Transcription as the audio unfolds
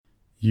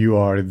You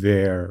are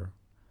there,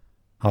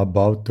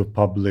 about to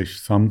publish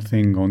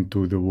something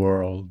onto the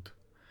world,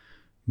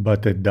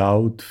 but a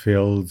doubt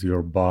fills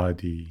your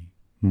body,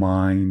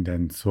 mind,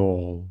 and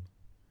soul.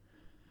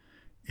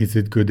 Is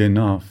it good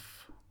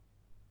enough?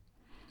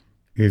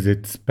 Is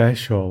it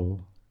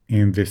special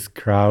in this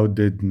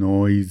crowded,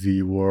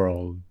 noisy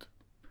world?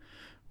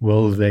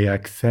 Will they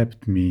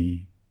accept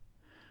me?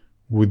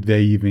 Would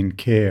they even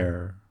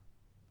care?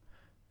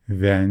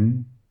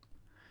 Then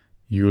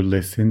you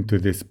listen to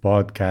this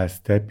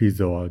podcast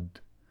episode,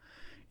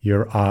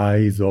 your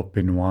eyes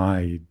open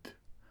wide,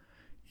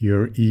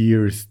 your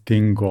ears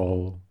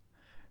tingle.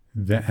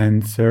 The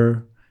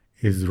answer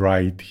is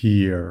right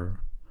here.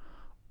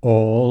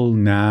 All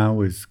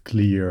now is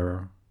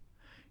clear.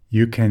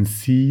 You can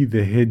see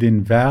the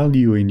hidden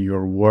value in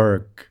your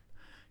work.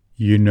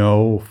 You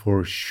know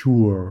for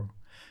sure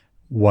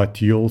what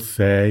you'll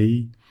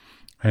say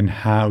and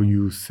how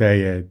you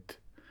say it,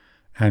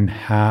 and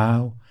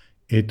how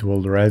it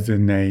will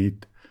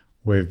resonate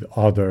with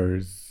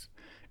others.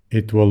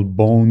 It will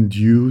bond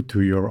you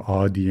to your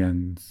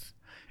audience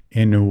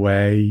in a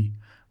way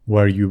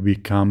where you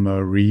become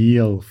a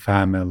real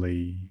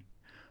family.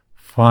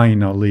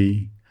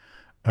 Finally,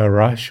 a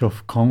rush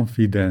of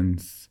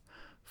confidence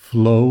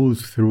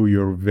flows through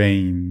your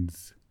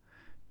veins.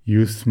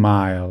 You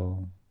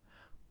smile.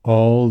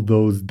 All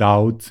those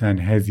doubts and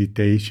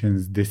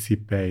hesitations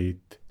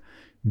dissipate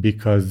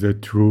because the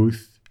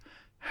truth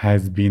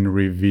has been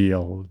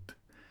revealed.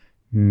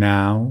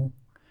 Now,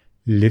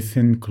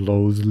 listen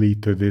closely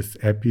to this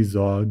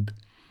episode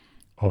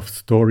of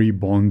Story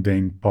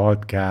Bonding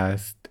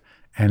Podcast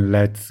and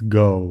let's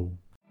go.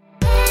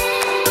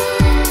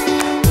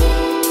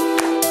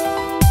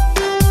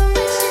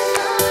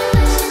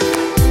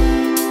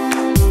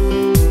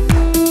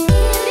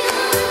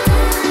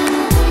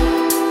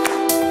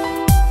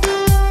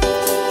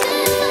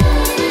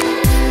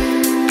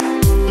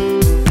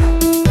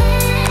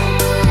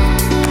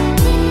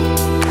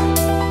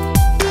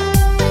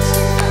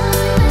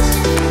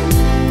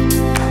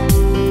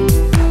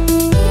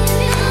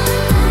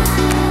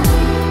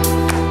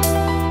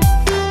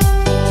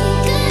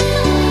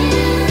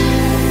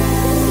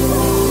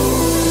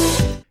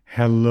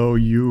 Hello,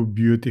 you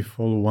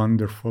beautiful,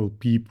 wonderful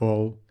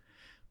people.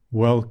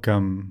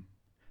 Welcome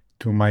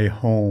to my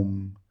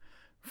home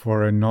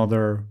for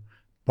another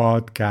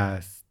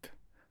podcast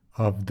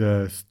of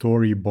the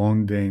Story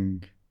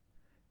Bonding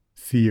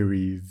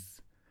series.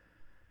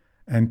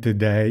 And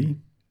today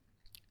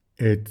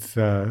it's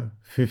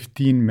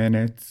 15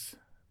 minutes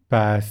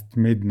past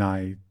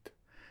midnight,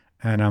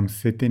 and I'm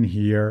sitting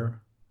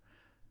here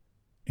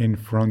in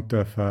front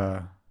of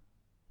a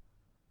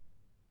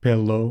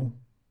pillow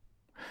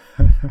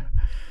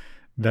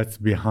that's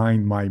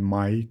behind my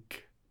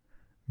mic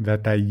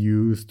that I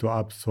use to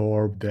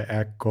absorb the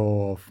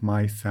echo of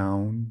my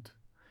sound,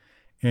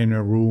 in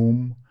a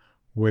room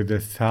with a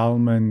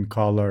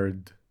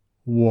salmon-colored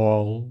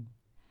wall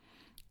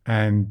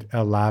and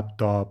a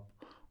laptop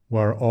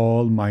where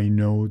all my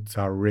notes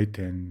are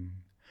written.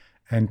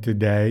 And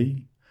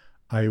today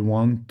I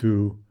want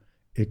to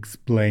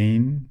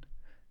explain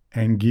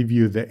and give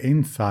you the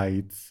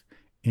insights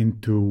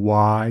into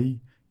why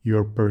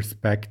your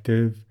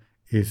perspective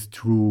is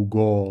true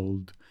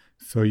gold,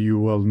 so you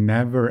will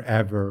never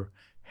ever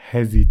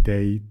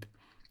hesitate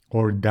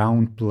or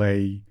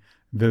downplay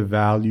the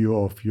value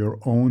of your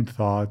own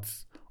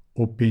thoughts,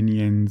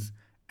 opinions,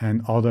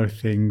 and other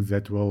things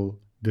that we'll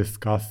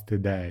discuss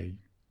today.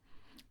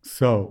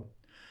 So,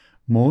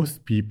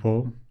 most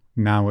people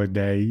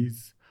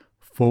nowadays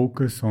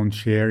focus on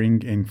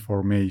sharing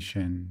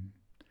information.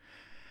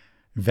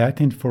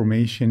 That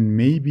information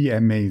may be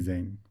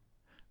amazing,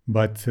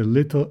 but it's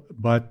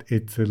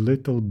a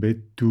little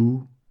bit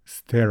too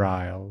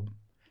sterile.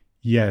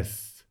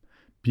 Yes,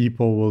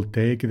 people will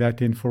take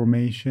that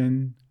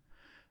information.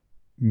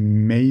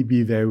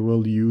 Maybe they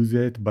will use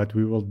it, but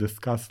we will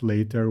discuss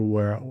later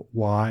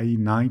why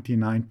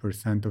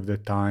 99% of the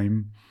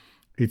time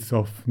it's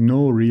of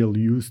no real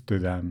use to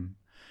them.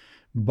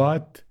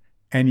 But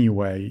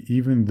anyway,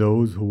 even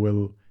those who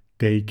will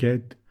take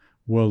it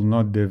will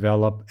not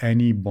develop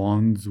any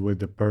bonds with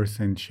the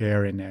person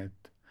sharing it.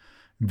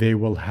 They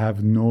will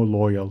have no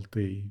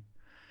loyalty.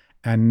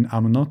 And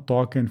I'm not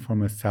talking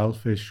from a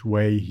selfish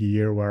way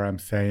here where I'm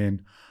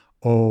saying,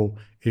 oh,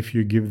 if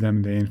you give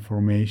them the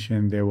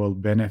information, they will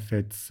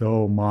benefit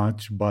so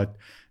much, but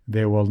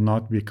they will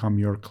not become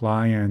your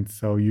client.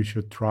 So you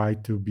should try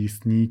to be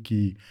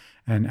sneaky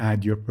and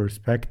add your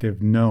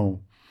perspective. No,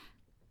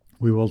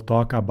 we will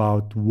talk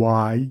about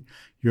why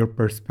your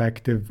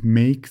perspective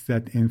makes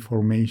that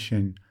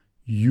information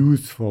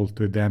useful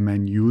to them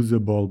and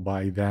usable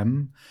by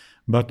them.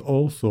 But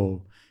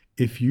also,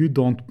 if you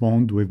don't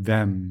bond with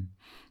them,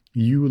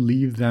 you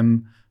leave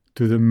them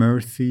to the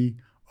mercy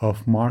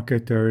of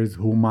marketers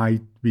who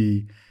might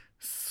be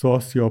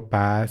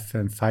sociopaths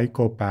and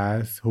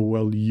psychopaths who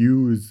will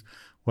use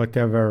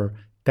whatever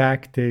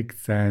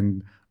tactics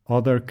and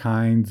other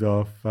kinds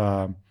of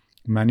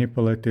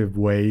manipulative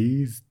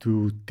ways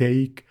to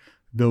take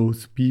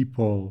those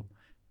people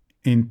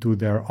into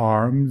their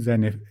arms,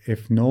 and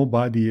if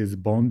nobody is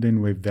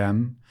bonding with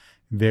them,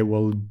 they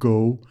will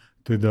go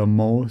to the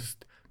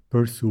most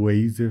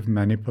persuasive,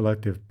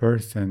 manipulative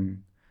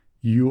person.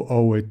 You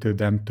owe it to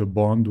them to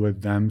bond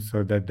with them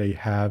so that they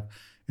have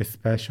a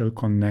special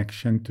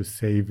connection to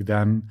save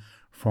them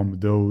from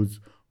those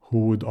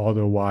who would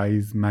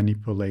otherwise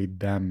manipulate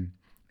them.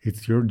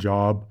 It's your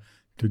job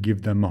to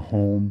give them a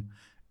home,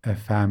 a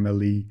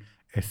family,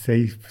 a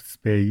safe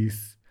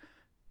space,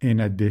 in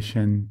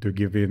addition to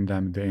giving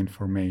them the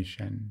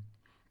information.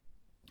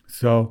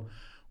 So,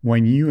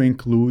 when you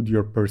include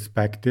your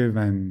perspective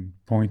and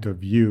point of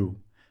view,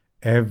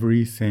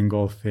 every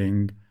single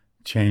thing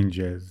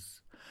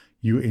changes.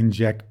 You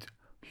inject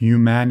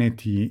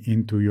humanity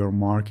into your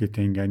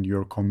marketing and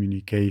your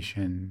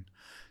communication.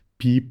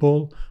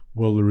 People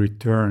will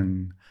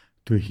return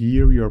to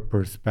hear your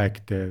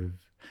perspective.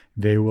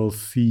 They will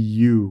see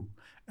you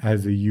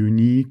as a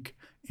unique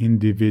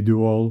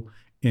individual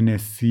in a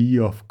sea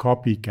of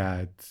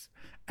copycats,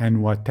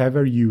 and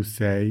whatever you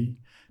say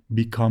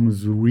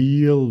becomes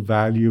real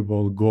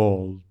valuable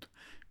gold,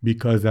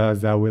 because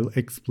as I will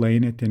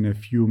explain it in a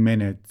few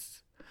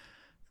minutes,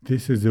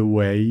 this is a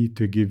way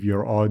to give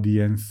your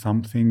audience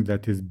something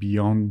that is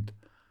beyond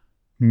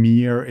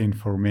mere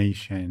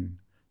information.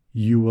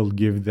 You will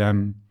give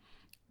them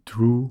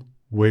true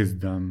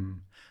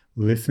wisdom.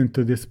 Listen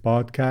to this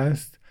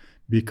podcast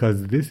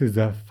because this is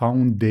a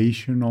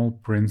foundational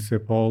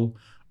principle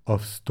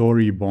of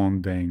story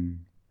bonding.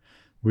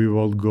 We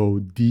will go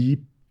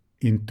deep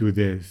into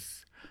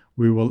this.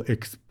 We will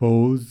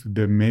expose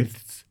the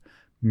myths,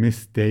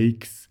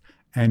 mistakes,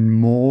 and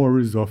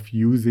mores of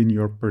using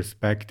your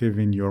perspective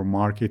in your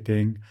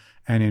marketing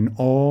and in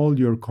all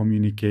your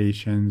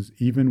communications,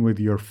 even with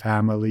your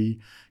family,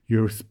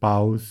 your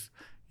spouse,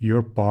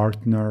 your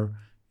partner,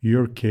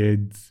 your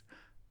kids,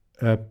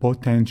 a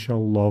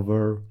potential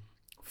lover,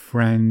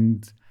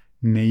 friends,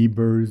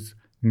 neighbors,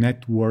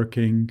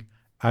 networking,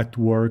 at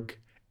work,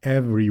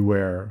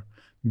 everywhere,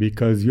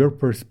 because your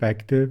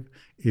perspective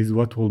is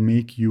what will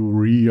make you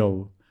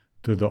real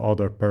to the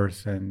other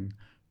person.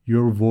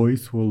 Your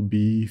voice will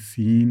be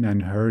seen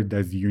and heard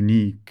as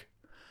unique,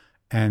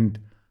 and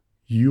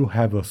you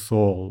have a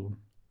soul.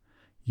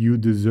 You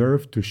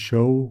deserve to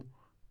show,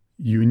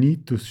 you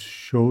need to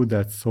show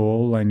that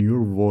soul, and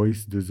your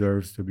voice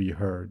deserves to be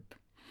heard.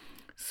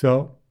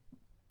 So,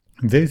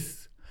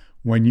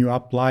 when you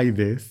apply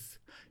this,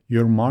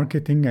 your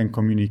marketing and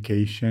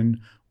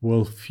communication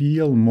will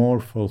feel more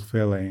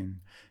fulfilling.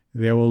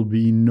 There will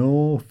be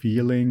no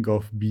feeling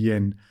of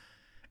being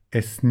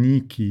a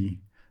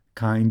sneaky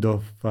kind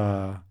of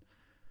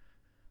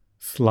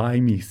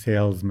slimy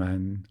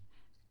salesman.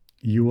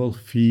 You will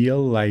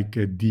feel like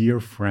a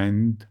dear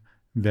friend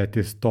that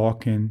is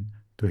talking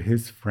to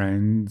his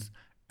friends,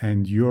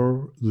 and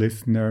your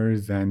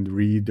listeners and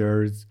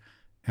readers,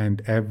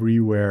 and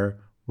everywhere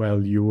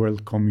while you will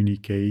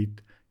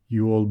communicate,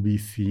 you will be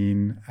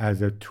seen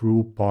as a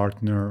true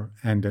partner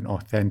and an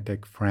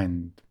authentic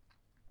friend.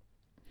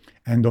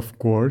 And of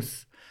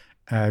course,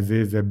 as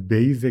is a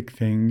basic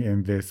thing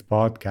in this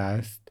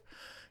podcast,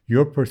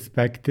 your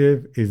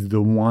perspective is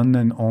the one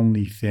and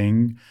only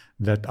thing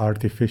that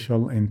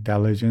artificial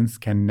intelligence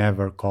can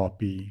never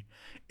copy.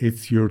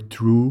 It's your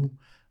true,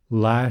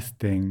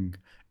 lasting,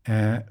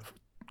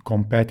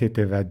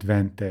 competitive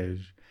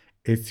advantage.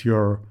 It's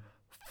your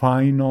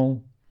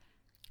final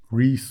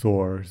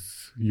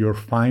resource, your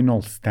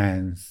final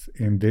stance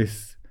in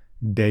this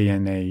day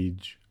and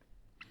age.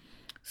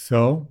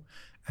 So,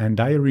 and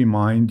I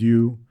remind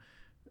you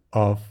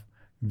of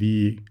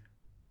the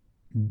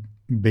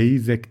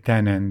basic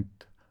tenet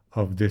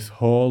of this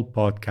whole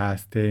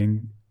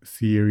podcasting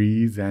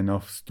series and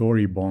of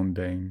story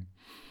bonding.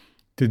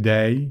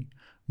 Today,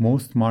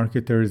 most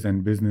marketers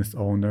and business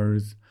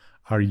owners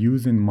are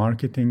using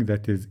marketing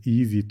that is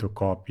easy to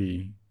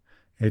copy.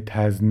 It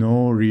has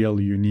no real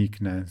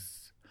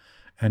uniqueness.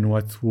 And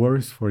what's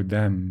worse for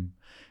them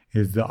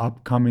is the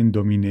upcoming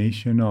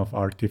domination of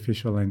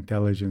artificial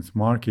intelligence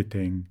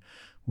marketing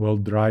will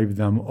drive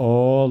them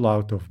all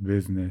out of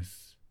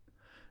business.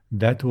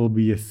 That will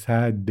be a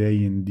sad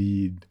day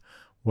indeed,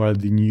 while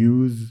the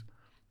news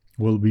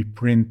will be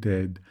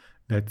printed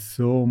that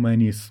so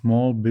many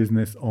small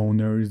business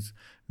owners,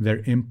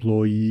 their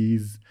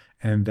employees,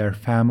 and their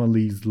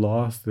families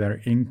lost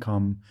their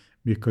income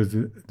because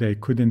they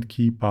couldn't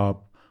keep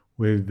up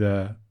with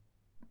the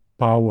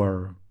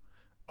power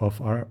of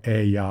our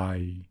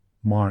AI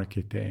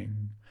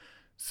marketing.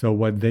 So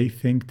what they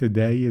think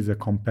today is a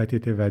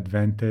competitive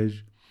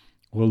advantage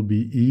will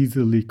be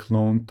easily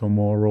cloned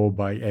tomorrow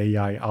by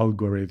AI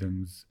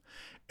algorithms.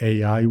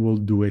 AI will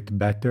do it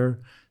better,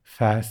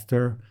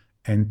 faster,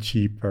 and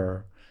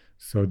cheaper.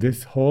 So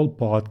this whole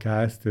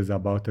podcast is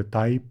about a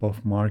type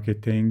of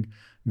marketing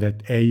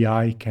that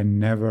AI can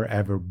never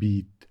ever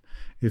beat.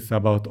 It's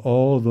about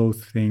all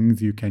those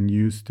things you can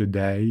use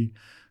today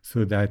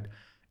so that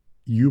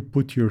you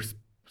put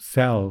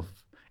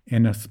yourself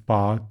in a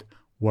spot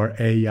where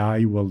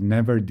AI will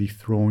never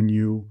dethrone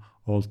you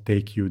or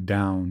take you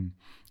down.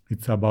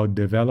 It's about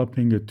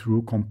developing a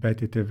true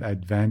competitive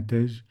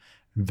advantage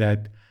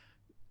that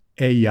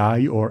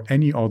AI or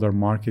any other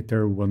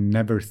marketer will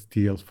never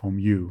steal from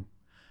you.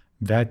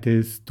 That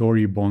is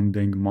story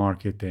bonding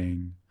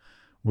marketing.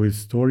 With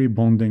story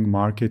bonding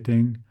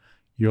marketing,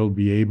 you'll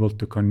be able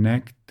to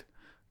connect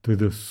to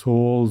the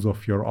souls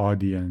of your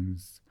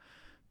audience,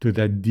 to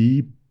the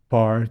deep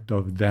part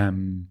of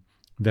them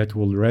that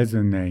will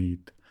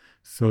resonate,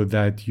 so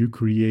that you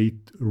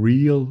create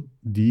real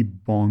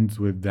deep bonds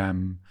with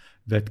them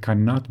that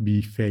cannot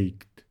be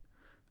faked.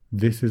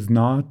 This is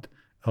not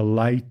a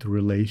light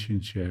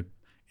relationship.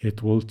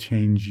 It will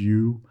change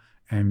you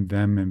and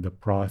them in the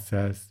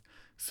process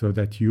so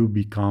that you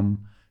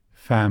become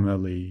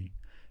family.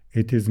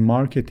 It is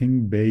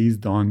marketing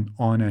based on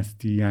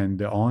honesty and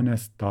the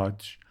honest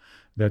touch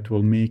that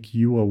will make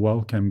you a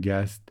welcome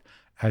guest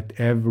at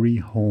every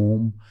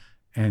home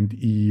and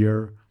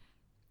ear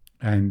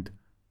and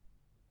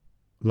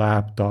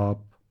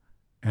laptop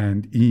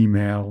and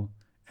email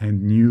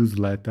and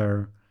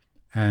newsletter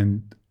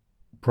and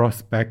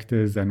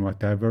prospectus and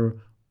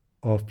whatever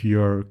of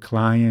your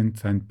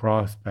clients and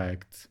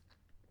prospects.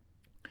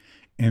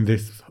 In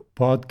this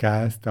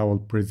podcast, I will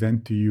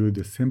present to you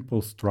the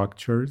simple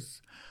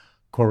structures,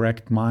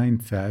 correct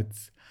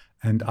mindsets,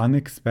 and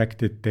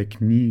unexpected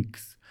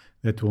techniques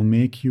that will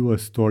make you a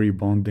story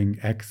bonding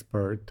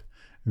expert.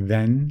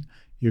 Then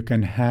you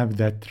can have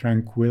that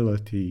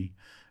tranquility,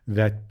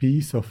 that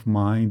peace of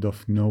mind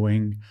of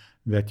knowing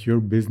that your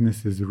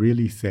business is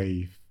really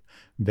safe,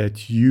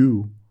 that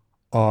you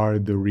are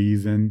the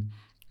reason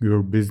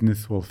your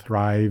business will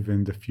thrive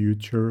in the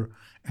future.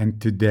 And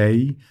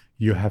today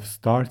you have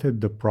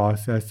started the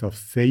process of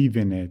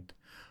saving it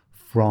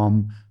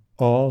from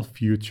all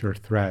future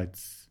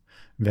threats,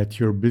 that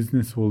your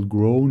business will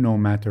grow no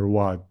matter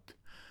what,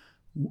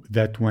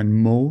 that when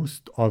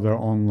most other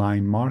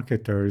online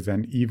marketers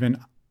and even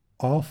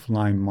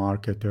offline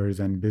marketers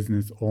and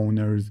business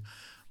owners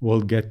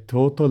will get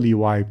totally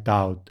wiped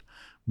out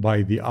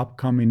by the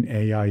upcoming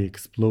AI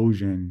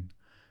explosion,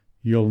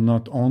 you'll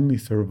not only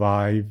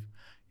survive,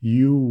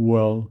 you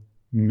will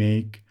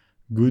make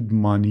good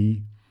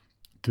money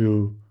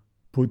to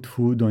put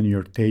food on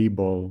your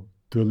table,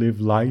 to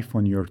live life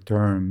on your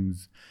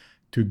terms,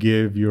 to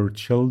give your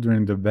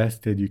children the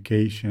best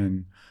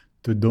education,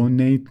 to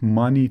donate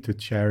money to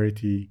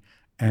charity,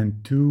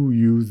 and to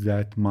use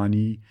that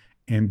money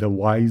in the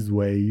wise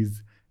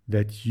ways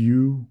that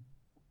you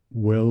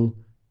will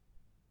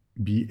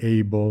be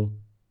able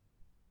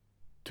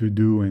to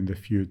do in the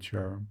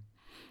future.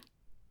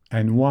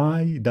 And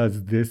why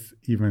does this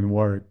even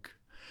work?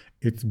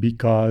 It's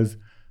because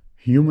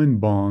human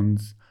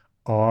bonds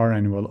are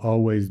and will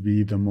always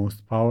be the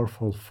most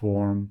powerful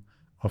form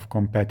of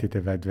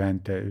competitive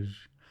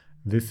advantage.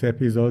 This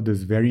episode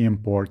is very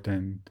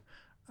important.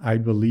 I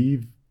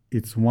believe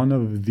it's one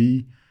of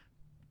the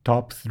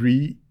top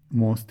 3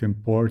 most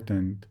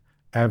important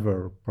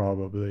ever,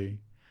 probably.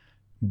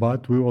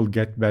 But we will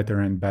get better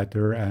and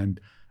better, and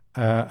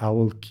I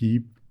will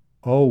keep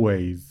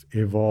always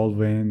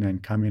evolving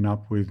and coming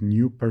up with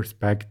new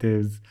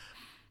perspectives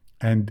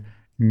and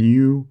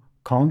new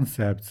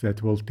concepts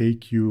that will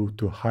take you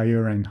to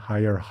higher and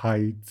higher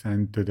heights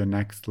and to the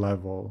next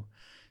level.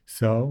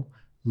 So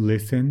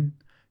listen,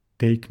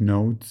 take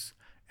notes,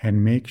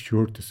 and make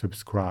sure to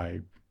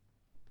subscribe.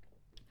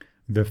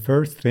 The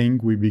first thing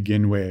we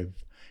begin with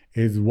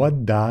is,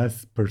 what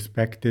does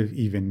perspective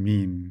even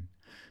mean?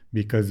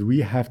 Because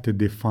we have to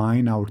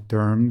define our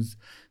terms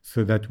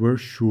so that we're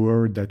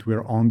sure that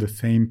we're on the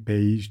same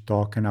page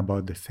talking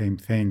about the same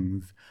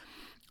things.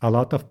 A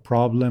lot of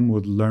problem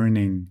with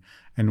learning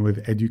and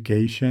with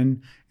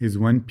education is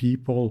when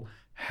people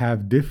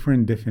have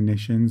different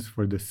definitions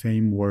for the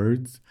same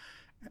words,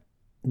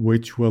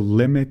 which will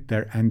limit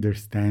their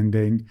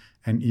understanding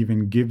and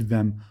even give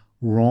them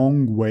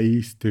wrong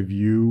ways to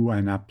view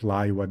and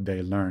apply what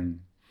they learn.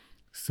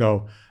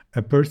 So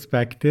a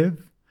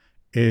perspective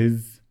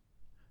is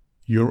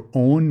your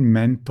own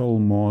mental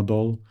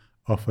model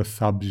of a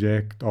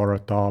subject or a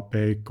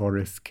topic or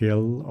a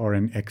skill or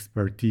an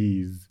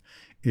expertise.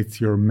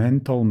 It's your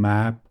mental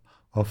map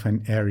of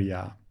an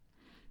area.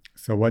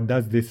 So what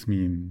does this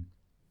mean?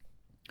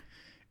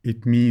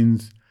 It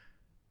means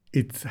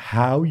it's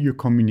how you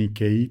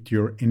communicate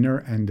your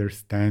inner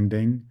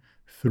understanding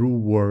through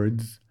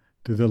words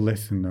to the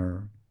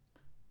listener.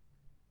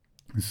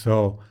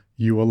 So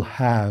you will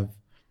have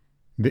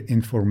the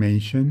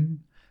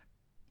information,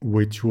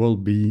 which will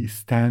be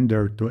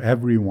standard to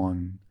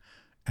everyone,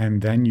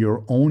 and then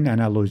your own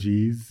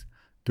analogies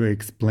to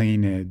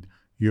explain it,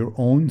 your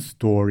own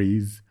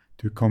stories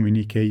to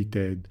communicate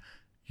it,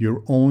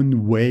 your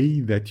own way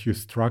that you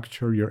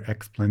structure your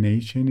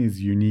explanation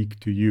is unique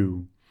to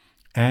you,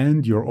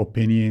 and your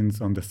opinions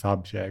on the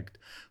subject.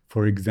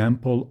 For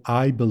example,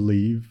 I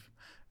believe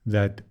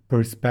that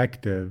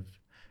perspective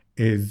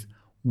is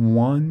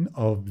one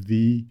of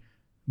the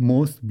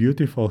most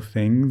beautiful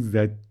things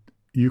that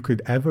you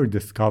could ever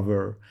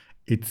discover.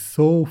 It's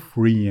so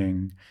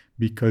freeing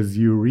because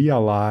you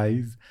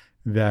realize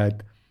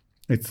that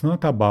it's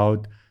not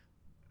about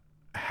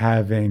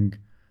having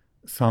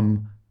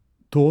some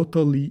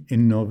totally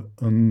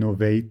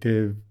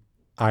innovative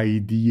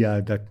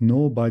idea that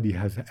nobody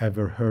has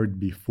ever heard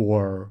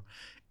before.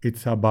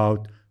 It's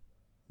about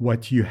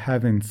what you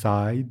have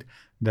inside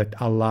that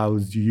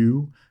allows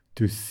you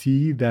to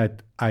see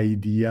that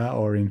idea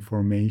or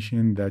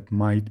information that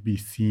might be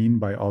seen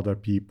by other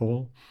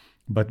people,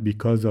 but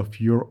because of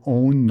your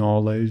own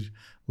knowledge,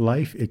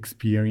 life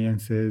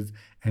experiences,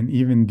 and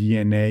even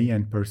DNA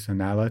and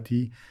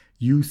personality,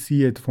 you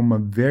see it from a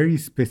very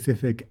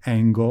specific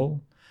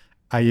angle.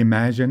 I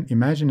imagine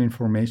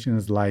information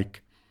is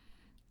like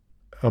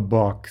a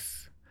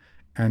box,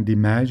 and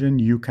imagine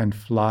you can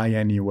fly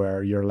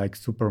anywhere. You're like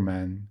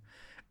Superman.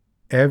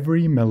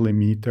 Every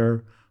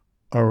millimeter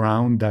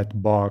around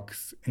that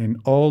box in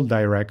all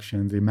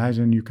directions,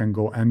 imagine you can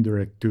go under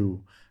it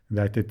too,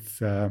 that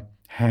it's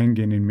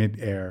hanging in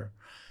midair.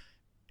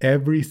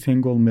 Every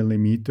single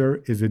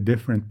millimeter is a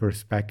different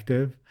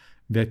perspective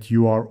that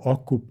you are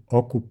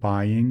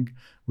occupying,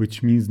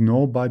 which means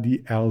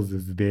nobody else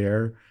is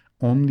there.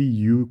 Only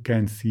you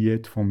can see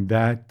it from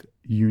that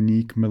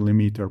unique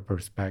millimeter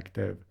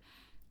perspective.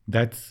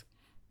 That's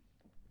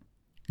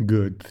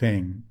good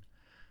thing.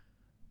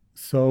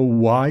 So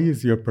why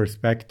is your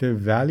perspective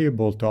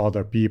valuable to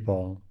other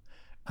people?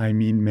 I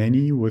mean,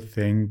 many would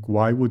think,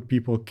 why would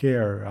people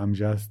care? I'm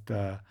just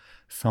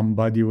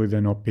somebody with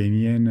an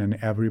opinion, and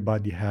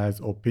everybody has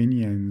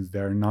opinions.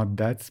 They're not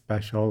that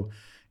special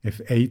if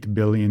 8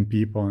 billion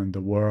people in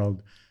the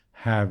world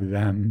have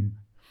them.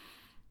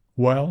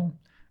 Well,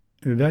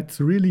 that's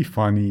really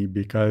funny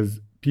because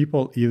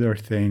people either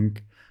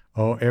think,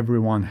 oh,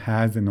 everyone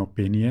has an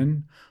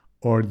opinion,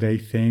 or they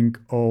think,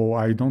 oh,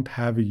 I don't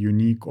have a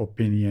unique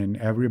opinion.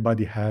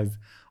 Everybody has,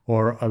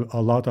 or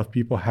a lot of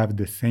people have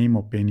the same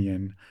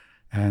opinion.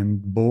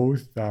 And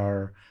both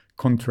are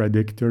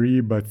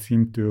contradictory, but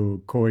seem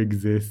to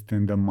coexist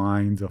in the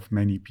minds of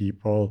many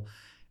people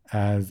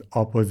as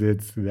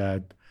opposites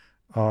that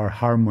are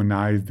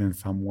harmonized in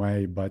some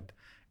way, but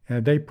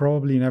they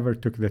probably never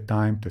took the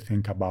time to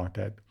think about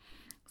it.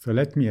 So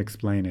let me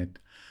explain it.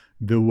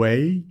 The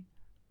way,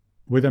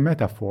 with a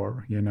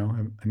metaphor,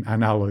 an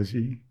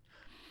analogy,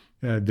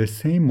 the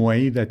same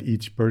way that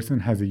each person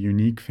has a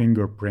unique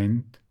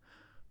fingerprint,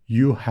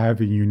 you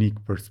have a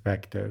unique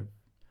perspective.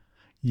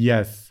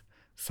 Yes,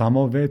 some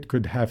of it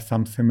could have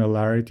some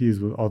similarities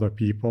with other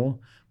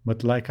people,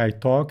 but like I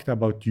talked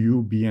about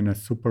you being a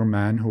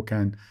Superman who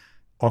can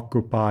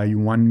occupy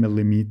 1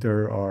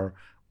 millimeter or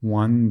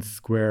 1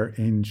 square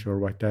inch or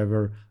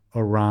whatever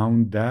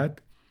around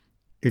that,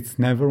 it's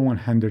never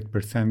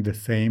 100% the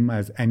same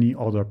as any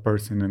other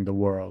person in the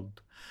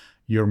world.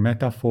 Your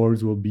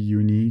metaphors will be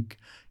unique,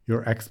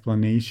 your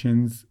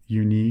explanations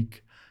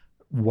unique,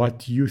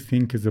 what you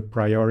think is a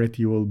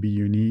priority will be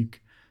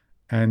unique,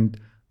 and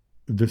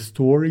the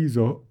stories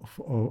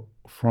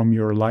from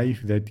your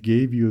life that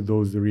gave you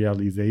those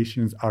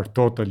realizations are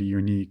totally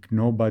unique.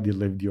 Nobody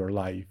lived your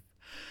life.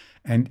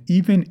 And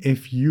even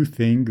if you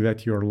think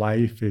that your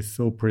life is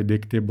so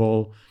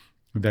predictable,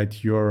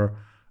 that you're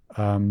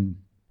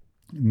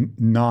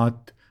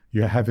not,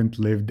 you haven't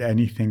lived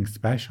anything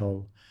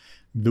special,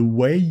 the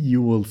way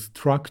you will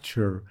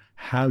structure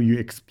how you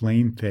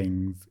explain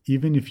things,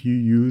 even if you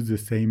use the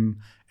same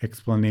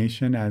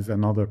explanation as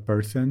another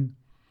person,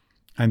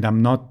 and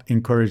I'm not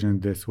encouraging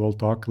this, we'll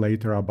talk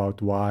later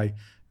about why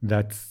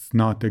that's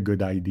not a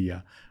good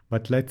idea.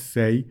 But let's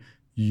say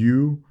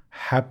you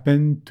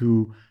happen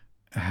to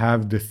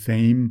have the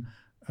same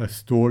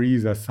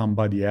stories as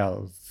somebody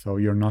else, so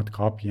you're not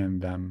copying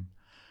them.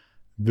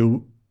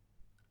 The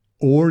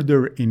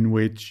order in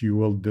which you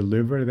will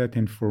deliver that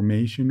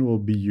information will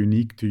be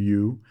unique to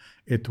you.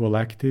 It will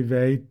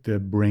activate the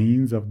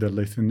brains of the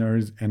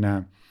listeners in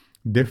a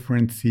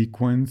different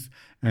sequence,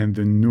 and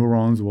the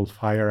neurons will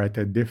fire at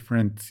a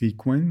different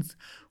sequence,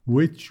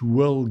 which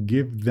will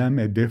give them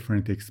a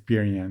different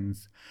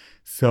experience.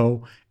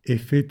 So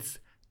if it's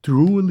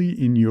truly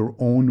in your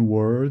own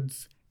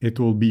words, it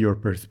will be your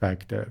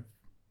perspective.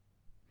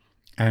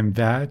 And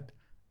that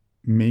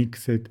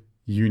makes it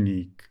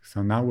unique.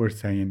 So now we're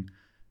saying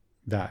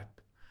that.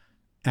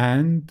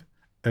 And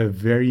a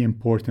very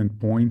important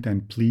point,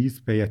 and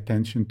please pay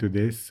attention to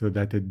this so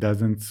that it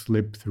doesn't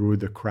slip through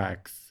the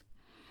cracks.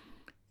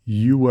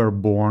 You were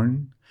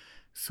born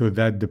so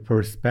that the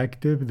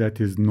perspective that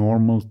is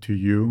normal to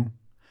you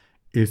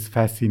is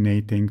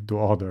fascinating to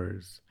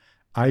others.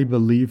 I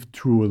believe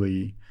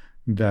truly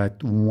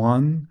that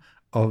one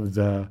of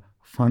the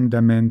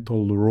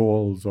fundamental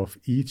roles of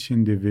each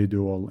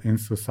individual in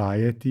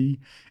society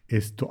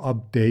is to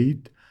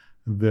update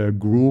the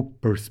group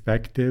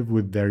perspective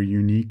with their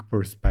unique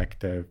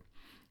perspective.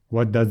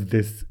 What does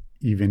this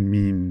even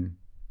mean?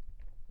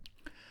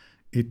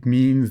 It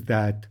means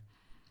that,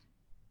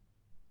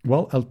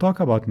 well, I'll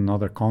talk about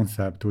another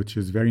concept which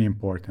is very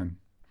important.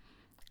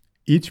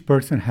 Each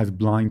person has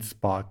blind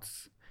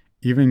spots.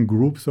 Even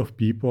groups of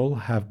people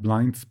have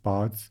blind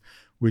spots,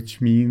 which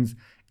means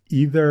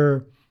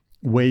either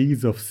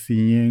ways of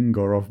seeing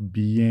or of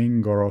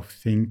being or of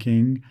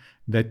thinking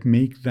that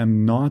make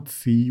them not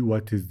see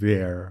what is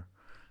there.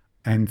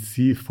 and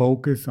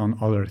focus on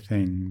other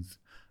things.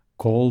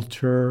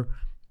 Culture,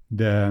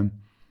 the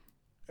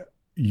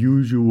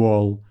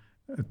usual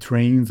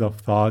trains of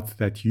thoughts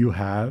that you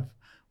have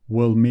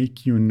will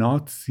make you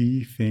not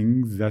see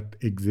things that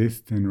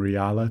exist in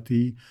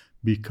reality,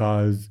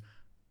 because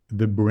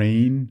the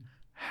brain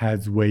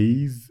has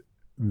ways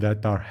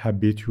that are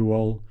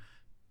habitual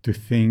to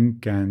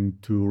think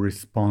and to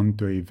respond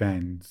to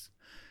events.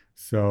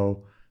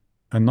 So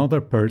another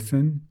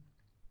person,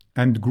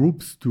 and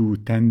groups too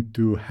tend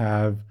to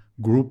have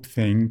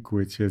groupthink,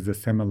 which is a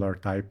similar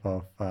type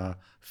of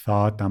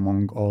thought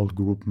among all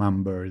group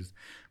members.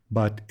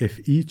 But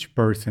if each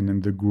person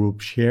in the group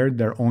shared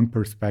their own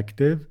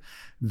perspective,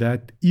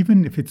 that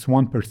even if it's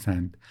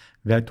 1%,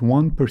 that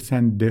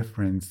 1%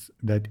 difference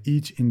that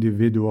each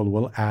individual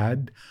will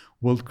add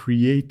will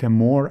create a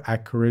more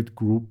accurate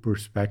group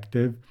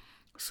perspective.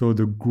 So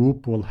the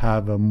group will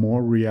have a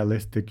more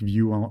realistic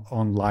view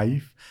on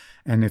life.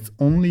 And it's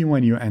only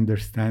when you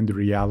understand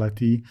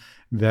reality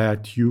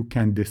that you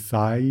can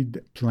decide,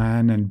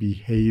 plan, and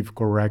behave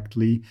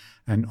correctly.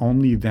 And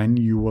only then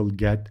you will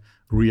get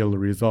real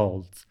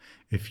results.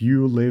 If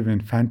you live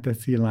in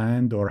fantasy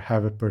land or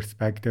have a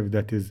perspective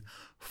that is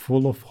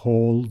full of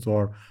holes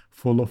or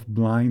full of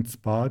blind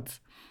spots,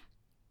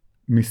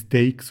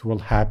 mistakes will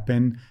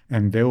happen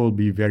and they will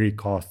be very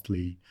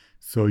costly.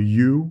 So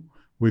you,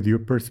 with your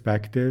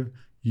perspective,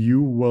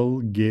 you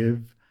will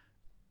give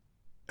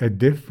a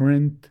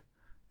different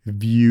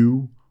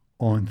view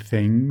on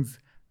things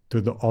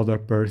to the other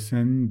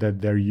person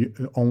that their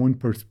own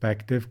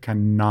perspective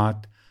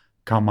cannot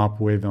come up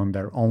with on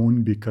their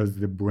own, because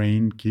the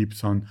brain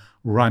keeps on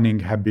running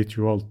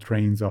habitual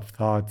trains of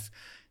thoughts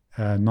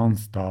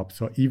nonstop.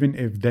 So even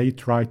if they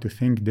try to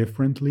think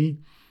differently,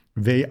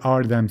 they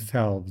are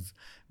themselves.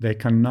 They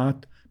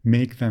cannot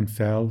make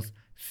themselves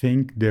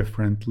think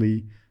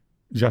differently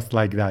just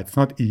like that. It's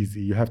not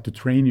easy. You have to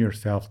train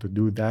yourself to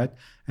do that.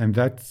 And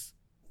that's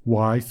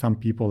why some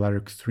people are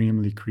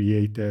extremely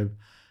creative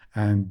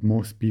and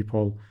most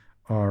people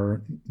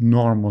are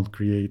normal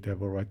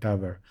creative or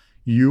whatever.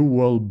 You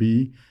will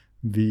be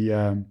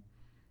the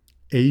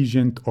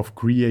agent of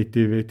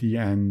creativity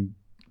and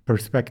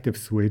perspective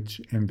switch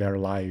in their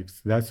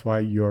lives. That's why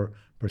your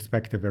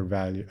perspective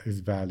is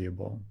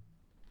valuable.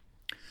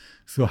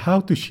 So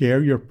how to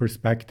share your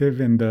perspective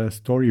in the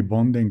story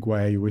bonding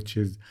way, which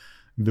is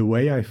the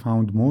way I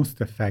found most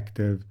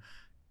effective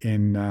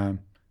in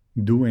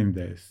doing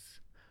this?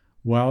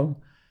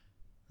 Well,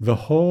 the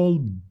whole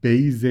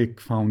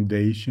basic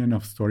foundation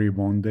of story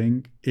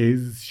bonding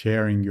is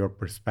sharing your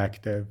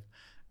perspective,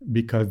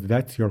 because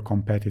that's your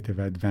competitive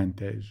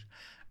advantage.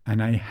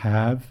 And I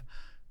have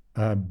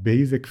a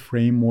basic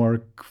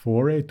framework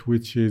for it,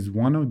 which is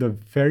one of the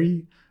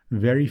very,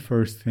 very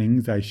first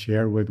things I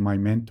share with my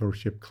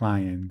mentorship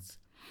clients.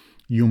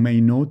 You may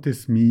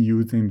notice me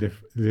using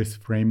this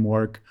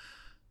framework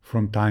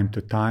from time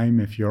to time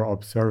if you're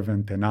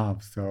observant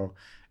enough. So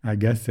I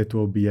guess it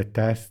will be a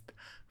test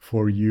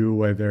for you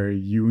whether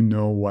you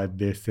know what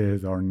this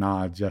is or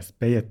not. Just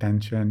pay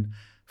attention,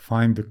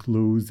 find the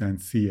clues, and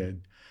see it.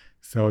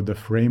 So the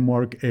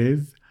framework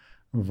is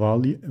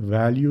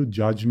value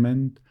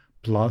judgment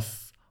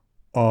plus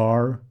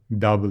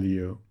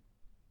RW.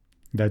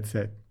 That's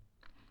it.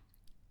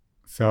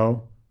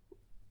 So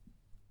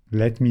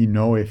let me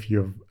know if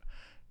you've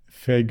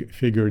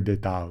figured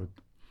it out.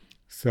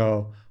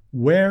 So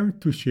where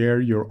to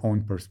share your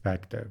own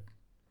perspective?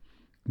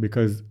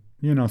 Because,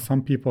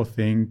 some people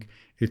think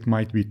it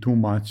might be too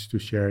much to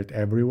share it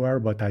everywhere,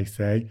 but I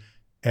say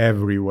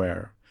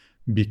everywhere,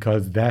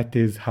 because that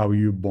is how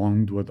you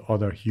bond with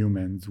other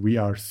humans. We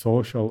are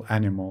social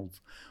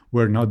animals.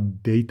 We're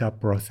not data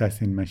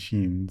processing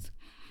machines.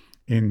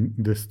 In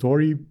the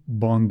story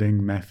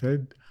bonding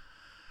method,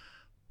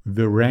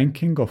 the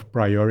ranking of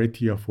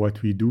priority of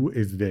what we do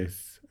is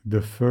this.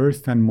 The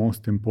first and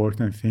most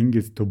important thing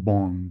is to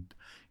bond.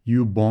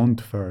 You bond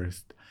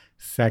first.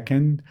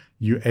 Second,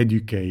 you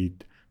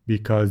educate,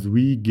 because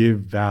we give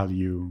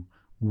value.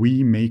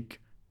 We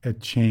make a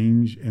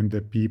change in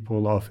the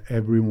people of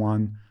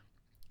everyone,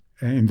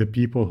 in the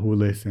people who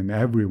listen,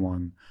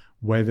 everyone,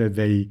 whether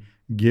they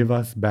give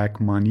us back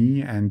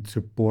money and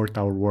support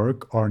our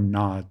work or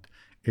not.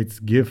 It's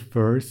give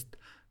first,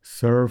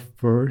 serve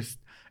first,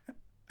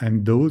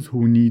 and those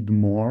who need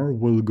more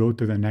will go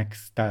to the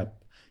next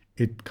step.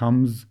 It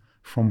comes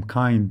from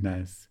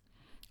kindness.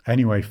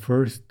 Anyway,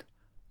 first,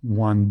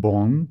 one,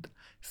 bond.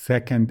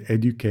 Second,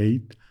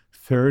 educate.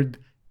 Third,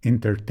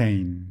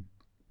 entertain.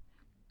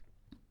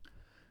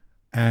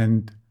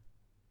 And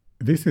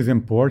this is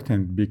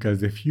important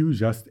because if you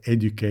just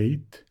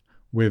educate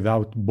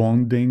without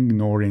bonding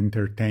nor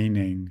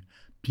entertaining,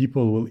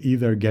 people will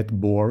either get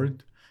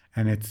bored,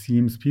 and it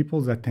seems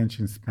people's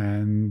attention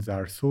spans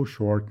are so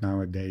short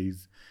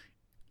nowadays,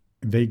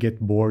 they get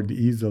bored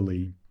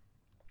easily.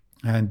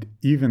 And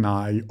even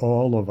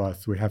all of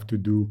us, we have to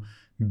do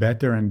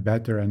better and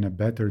better and a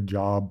better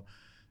job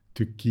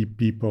to keep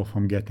people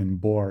from getting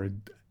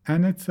bored.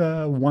 And it's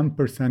a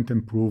 1%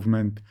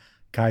 improvement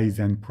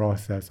Kaizen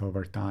process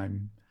over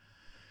time.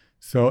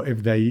 So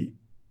if they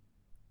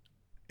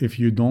if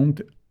you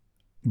don't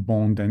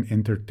bond and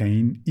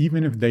entertain,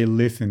 even if they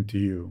listen to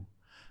you,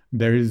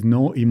 there is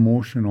no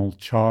emotional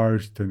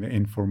charge to the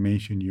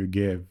information you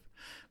give.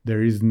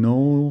 There is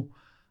no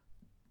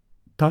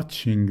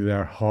touching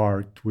their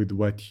heart with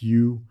what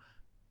you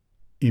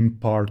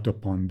impart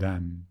upon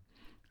them.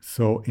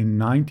 So in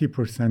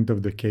 90%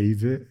 of the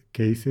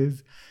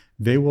cases,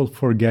 they will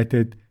forget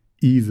it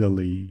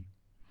easily.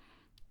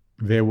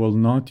 They will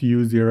not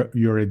use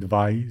your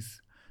advice,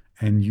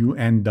 and you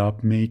end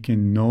up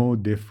making no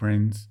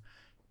difference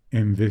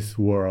in this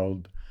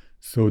world.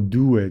 So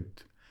do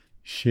it.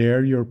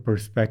 Share your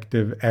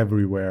perspective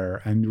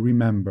everywhere. And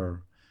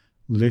remember,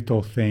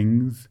 little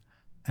things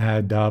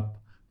add up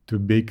to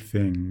big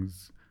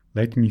things.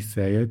 Let me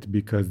say it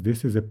because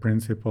this is a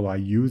principle I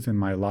use in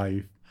my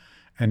life.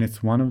 And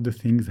it's one of the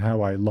things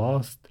how I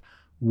lost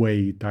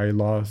weight. I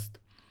lost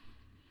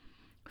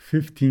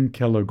 15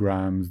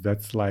 kilograms.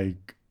 That's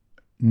like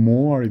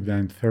more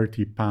than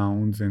 30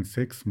 pounds in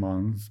 6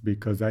 months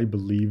because I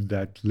believe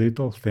that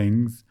little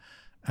things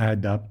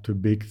add up to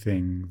big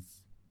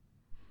things.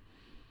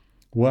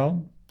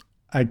 Well,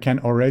 I can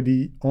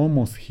already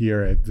almost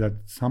hear it that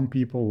some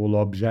people will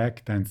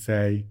object and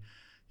say,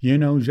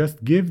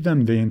 just give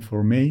them the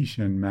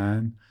information,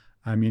 man.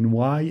 I mean,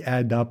 why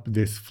add up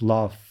this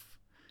fluff?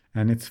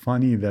 And it's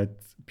funny that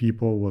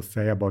people will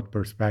say about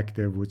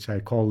perspective, which I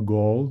call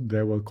gold,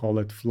 they will call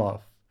it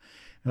fluff.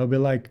 They'll be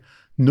like,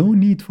 no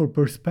need for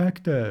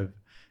perspective.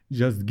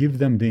 Just give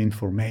them the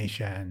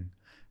information.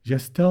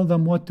 Just tell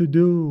them what to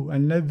do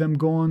and let them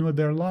go on with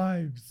their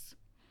lives.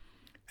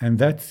 And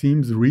that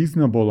seems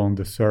reasonable on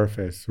the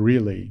surface,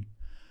 really.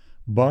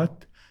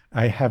 But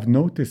I have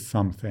noticed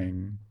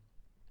something.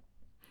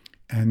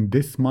 And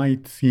this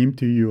might seem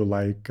to you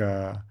like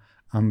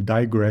I'm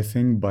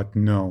digressing, but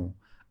no,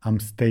 I'm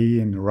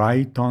staying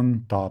right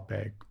on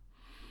topic.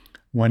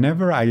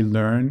 Whenever I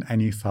learn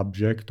any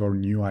subject or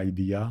new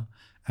idea,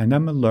 and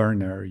I'm a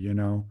learner,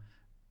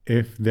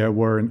 if there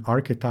were an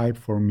archetype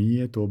for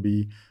me, it will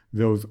be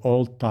those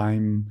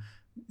old-time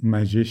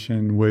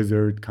magician,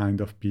 wizard kind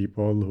of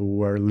people who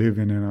were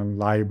living in a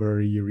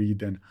library,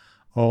 reading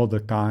all the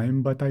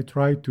time. But I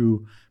try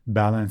to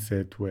balance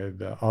it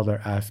with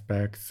other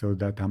aspects so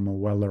that I'm a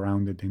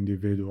well-rounded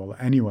individual.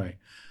 Anyway,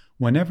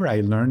 whenever I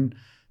learn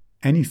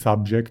any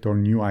subject or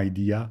new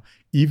idea,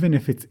 even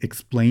if it's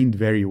explained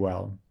very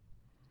well,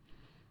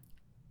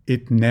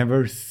 it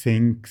never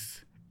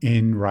sinks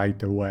in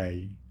right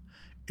away.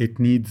 It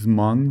needs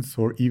months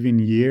or even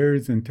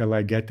years until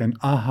I get an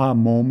aha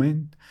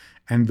moment,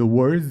 and the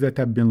words that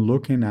I've been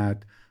looking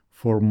at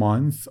for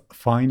months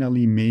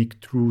finally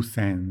make true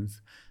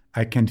sense.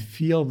 I can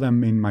feel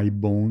them in my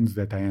bones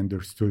that I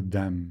understood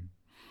them.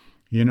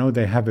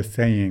 They have a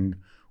saying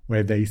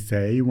where they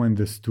say, when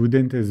the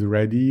student is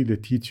ready, the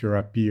teacher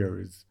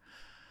appears.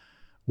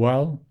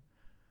 Well,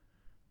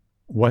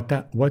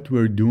 what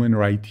we're doing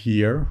right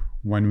here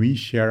when we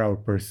share our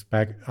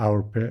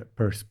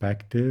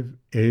perspective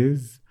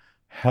is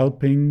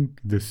helping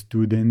the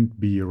student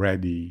be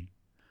ready.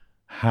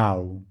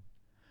 How?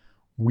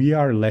 We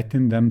are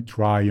letting them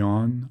try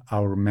on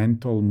our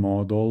mental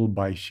model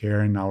by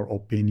sharing our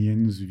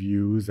opinions,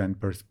 views, and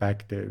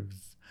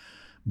perspectives.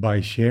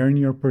 By sharing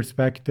your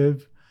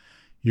perspective,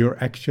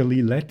 you're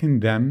actually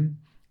letting them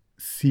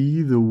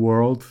see the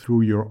world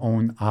through your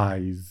own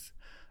eyes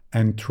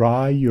and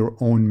try your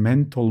own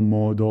mental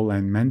model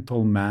and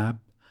mental map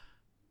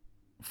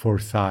for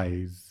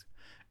size.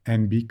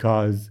 And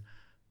because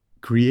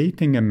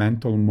creating a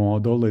mental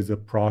model is a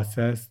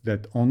process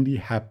that only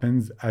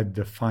happens at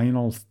the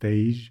final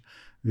stage,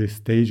 the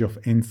stage of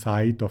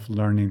insight of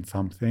learning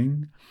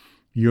something,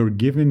 you're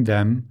giving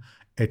them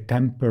a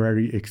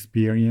temporary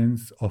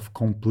experience of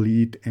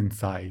complete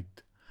insight.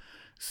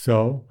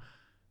 So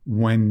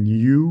when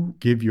you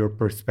give your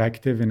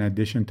perspective in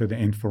addition to the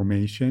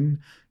information,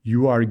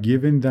 you are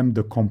giving them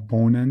the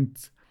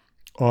components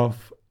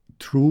of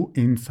true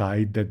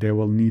insight that they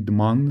will need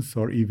months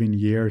or even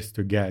years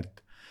to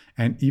get.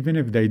 And even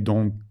if they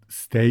don't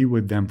stay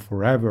with them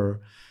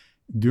forever,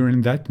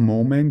 during that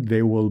moment,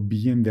 they will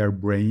be in their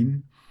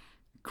brain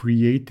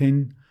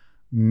creating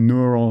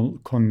neural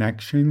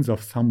connections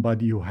of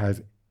somebody who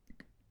has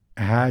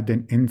had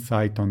an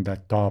insight on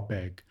that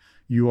topic.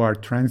 You are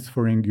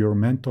transferring your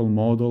mental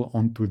model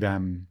onto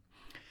them,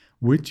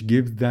 which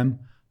gives them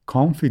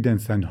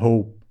confidence and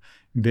hope.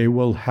 They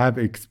will have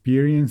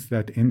experienced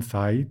that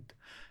insight,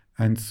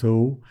 and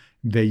so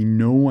they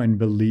know and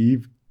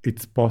believe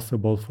it's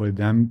possible for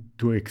them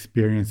to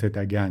experience it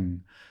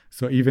again.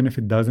 So even if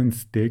it doesn't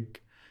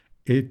stick,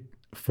 it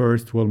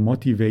first will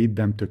motivate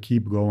them to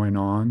keep going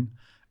on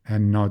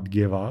and not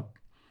give up.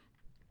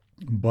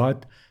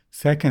 But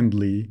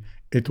secondly,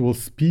 it will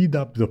speed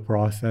up the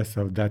process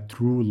of that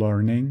true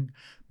learning,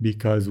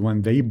 because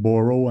when they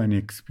borrow and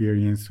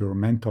experience your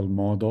mental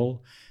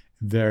model,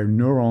 their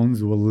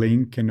neurons will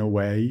link in a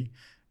way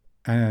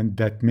and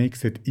that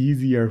makes it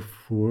easier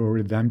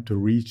for them to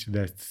reach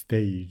that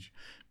stage.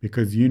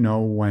 Because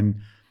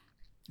when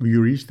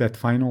you reach that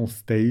final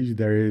stage,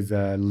 there is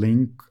a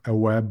link, a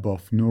web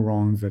of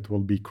neurons that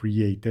will be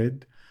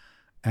created.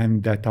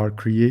 and that are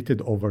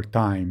created over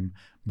time.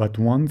 But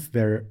once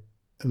they're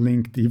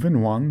linked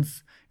even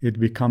once, it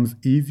becomes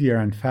easier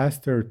and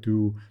faster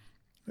to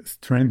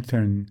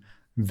strengthen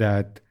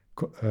that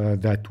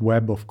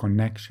web of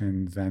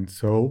connections. And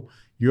so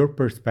your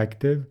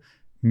perspective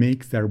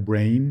makes their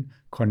brain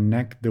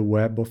connect the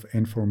web of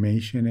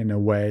information in a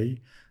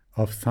way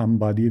of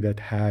somebody that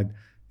had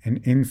an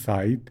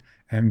insight,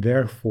 and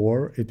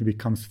therefore it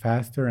becomes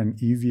faster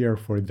and easier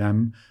for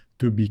them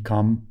to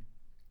become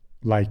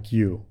like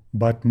you.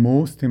 But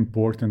most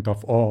important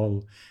of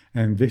all,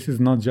 and this is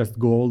not just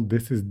gold,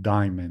 this is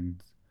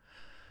diamonds.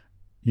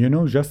 You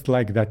know, just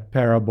like that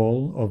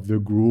parable of the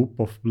group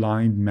of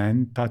blind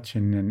men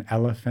touching an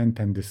elephant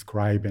and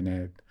describing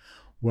it,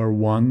 where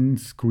one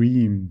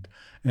screamed,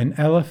 "An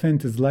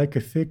elephant is like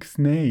a thick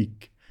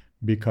snake,"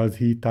 because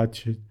he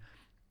touched,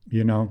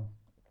 you know,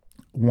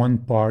 one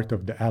part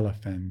of the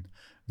elephant.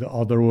 The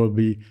other will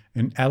be,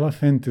 "An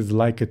elephant is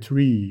like a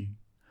tree."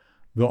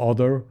 The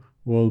other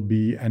will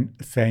be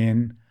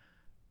saying,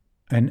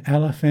 "An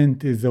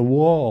elephant is a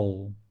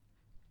wall."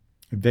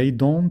 They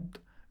don't,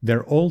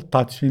 they're all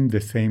touching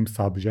the same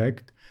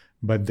subject,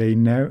 but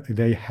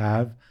they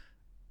have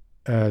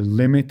a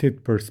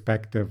limited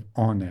perspective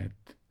on it.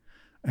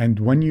 And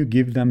when you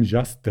give them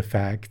just the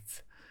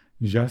facts,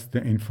 just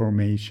the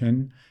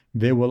information,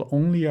 they will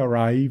only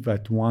arrive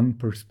at one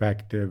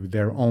perspective,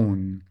 their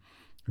own.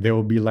 They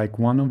will be like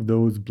one of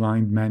those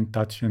blind men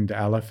touching the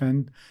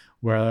elephant,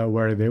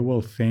 where they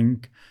will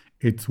think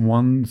it's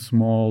one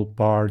small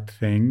part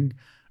thing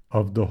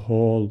of the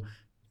whole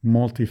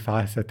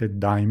multifaceted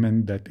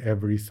diamond that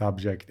every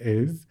subject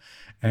is,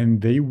 and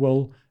they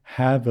will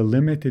have a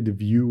limited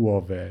view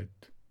of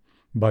it.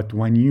 But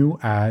when you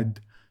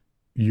add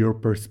your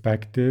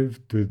perspective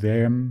to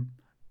them,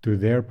 to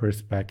their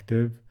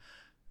perspective,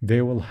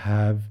 they will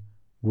have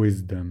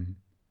wisdom.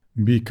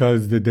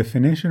 Because the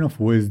definition of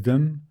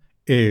wisdom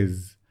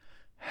is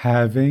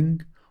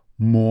having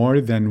more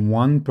than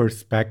one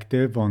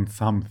perspective on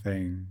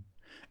something.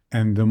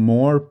 And the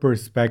more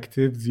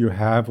perspectives you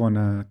have on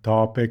a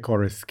topic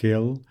or a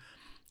skill,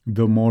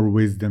 the more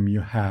wisdom you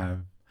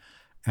have.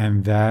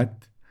 And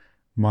that,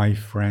 my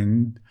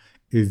friend,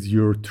 is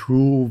your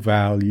true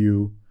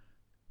value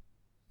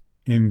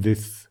in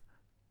this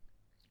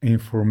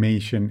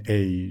information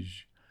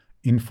age.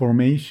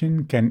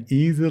 Information can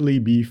easily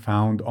be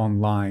found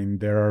online.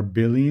 There are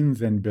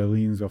billions and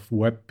billions of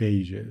web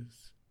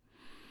pages.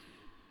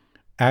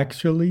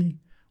 Actually,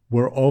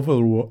 we're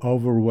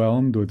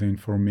overwhelmed with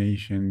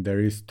information. There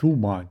is too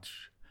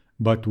much.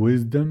 But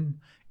wisdom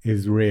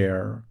is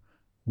rare.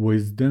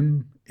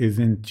 Wisdom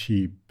isn't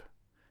cheap.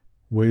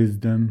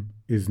 Wisdom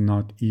is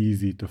not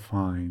easy to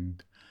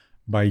find.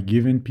 By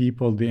giving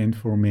people the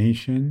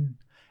information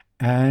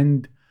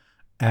and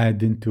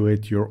add into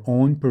it your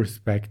own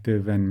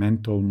perspective and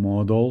mental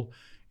model,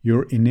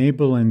 you're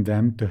enabling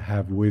them to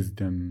have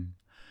wisdom.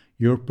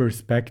 Your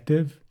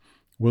perspective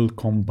will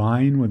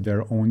combine with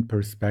their own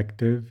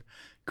perspective,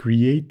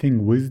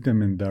 creating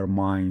wisdom in their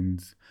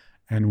minds.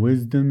 And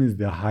wisdom is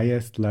the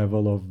highest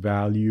level of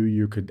value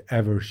you could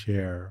ever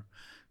share.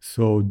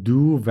 So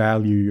do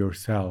value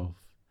yourself,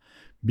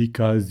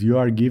 because you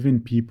are giving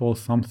people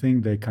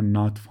something they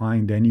cannot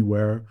find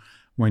anywhere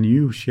when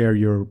you share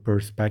your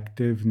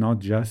perspective, not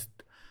just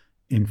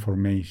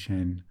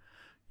information.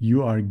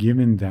 You are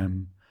giving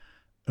them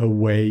a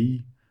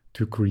way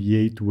to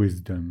create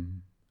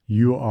wisdom.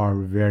 You are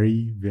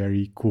very,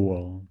 very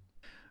cool.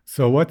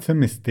 So, what's a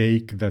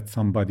mistake that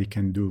somebody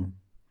can do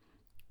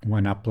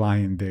when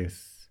applying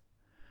this?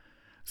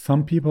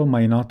 Some people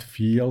might not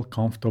feel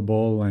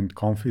comfortable and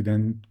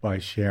confident by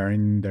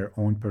sharing their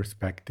own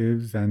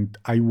perspectives, and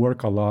I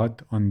work a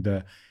lot on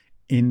the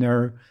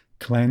inner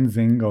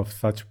cleansing of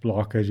such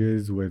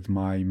blockages with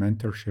my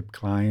mentorship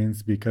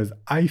clients, because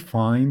I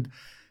find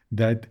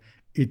that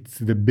it's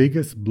the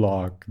biggest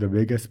block. The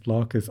biggest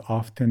block is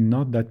often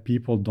not that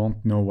people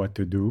don't know what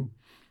to do,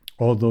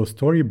 although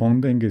story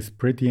bonding is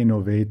pretty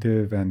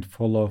innovative and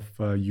full of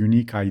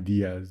unique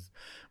ideas.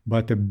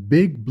 But a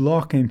big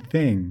blocking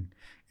thing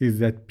is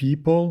that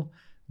people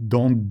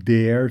don't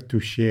dare to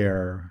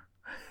share.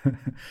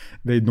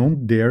 They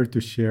don't dare to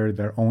share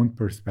their own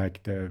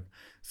perspective.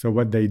 So,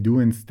 what they do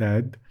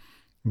instead,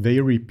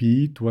 they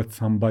repeat what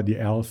somebody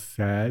else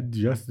said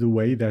just the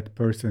way that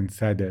person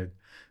said it.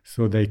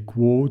 So, they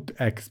quote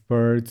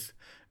experts,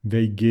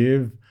 they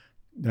give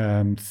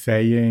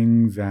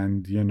sayings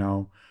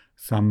and,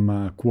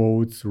 some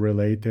quotes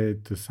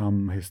related to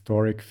some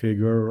historic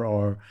figure,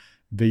 or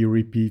they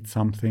repeat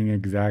something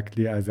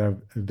exactly as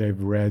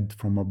they've read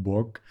from a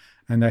book.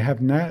 And I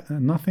have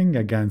nothing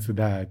against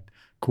that.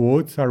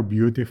 Quotes are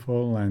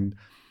beautiful, and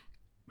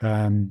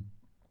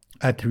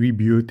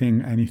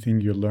attributing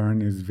anything you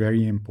learn is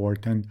very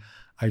important.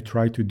 I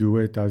try to do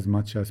it as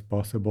much as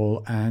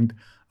possible, and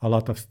a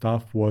lot of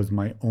stuff was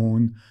my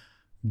own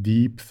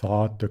deep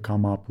thought to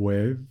come up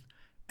with.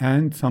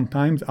 And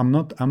sometimes I'm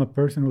a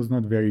person who's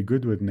not very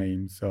good with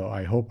names, so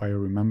I hope I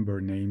remember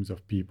names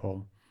of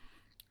people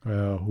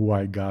who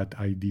I got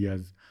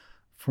ideas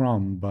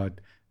from. But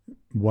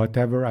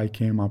whatever I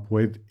came up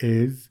with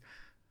is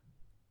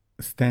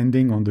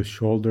standing on the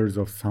shoulders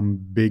of some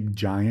big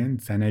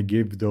giants, and I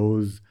give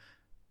those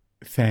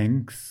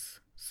thanks.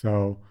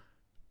 So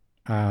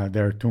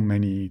there are too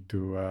many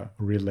to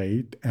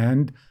relate.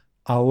 And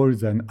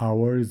hours and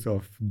hours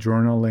of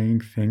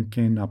journaling,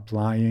 thinking,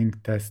 applying,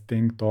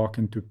 testing,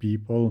 talking to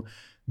people,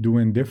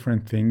 doing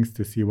different things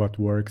to see what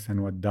works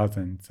and what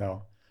doesn't.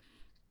 So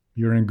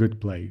you're in a good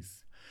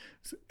place.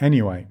 So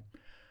anyway,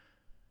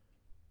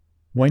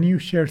 when you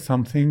share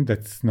something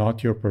that's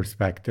not your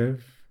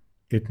perspective,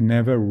 it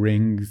never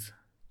rings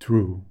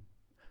true.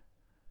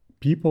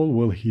 People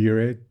will hear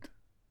it.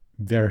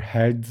 Their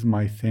heads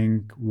might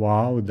think,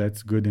 wow,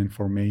 that's good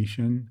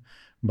information.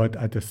 But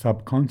at a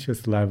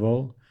subconscious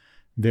level,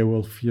 they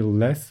will feel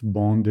less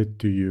bonded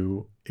to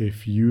you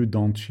if you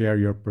don't share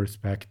your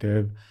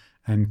perspective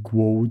and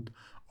quote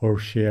or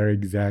share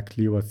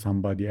exactly what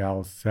somebody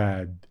else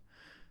said.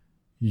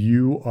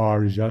 You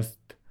are just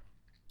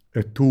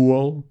a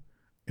tool,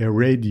 a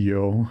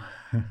radio,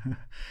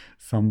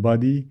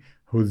 somebody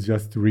who's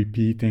just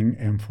repeating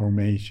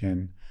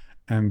information.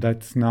 And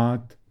that's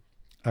not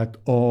at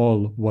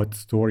all what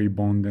story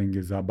bonding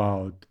is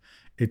about.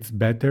 It's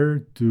better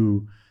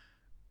to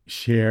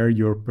share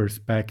your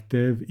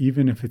perspective,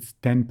 even if it's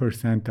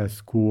 10%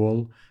 as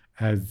cool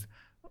as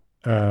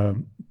a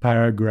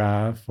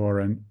paragraph or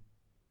a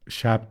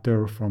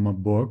chapter from a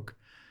book,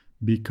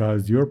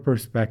 because your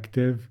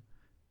perspective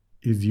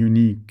is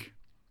unique.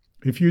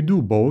 If you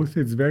do both,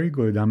 it's very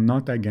good. I'm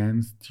not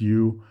against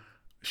you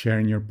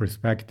sharing your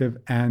perspective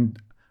and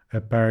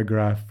a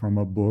paragraph from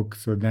a book.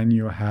 So then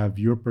you have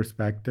your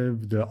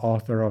perspective, the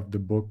author of the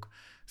book's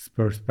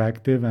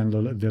perspective, and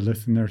the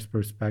listener's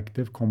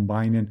perspective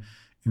combining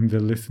in the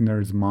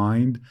listener's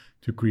mind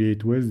to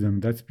create wisdom.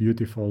 That's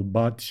beautiful.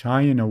 But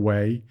shying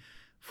away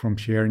from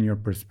sharing your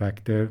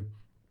perspective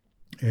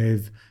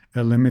is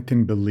a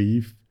limiting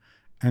belief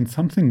and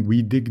something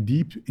we dig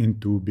deep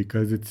into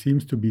because it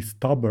seems to be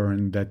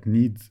stubborn, that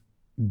needs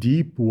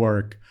deep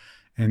work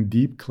and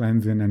deep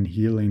cleansing and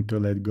healing to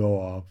let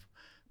go of.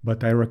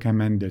 But I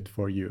recommend it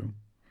for you.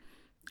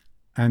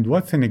 And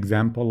what's an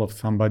example of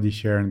somebody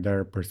sharing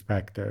their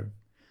perspective?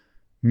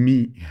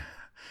 Me.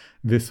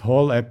 This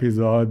whole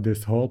episode,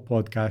 this whole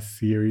podcast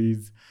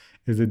series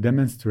is a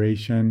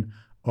demonstration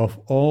of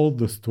all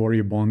the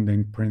story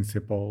bonding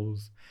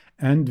principles.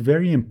 And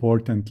very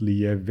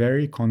importantly, a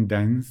very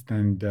condensed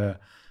and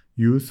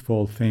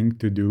useful thing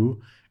to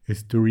do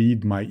is to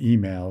read my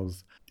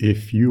emails.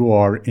 If you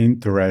are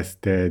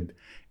interested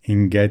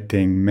in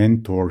getting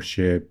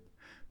mentorship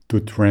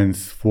to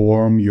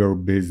transform your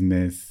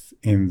business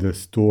in the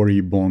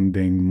story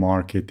bonding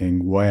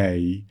marketing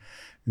way,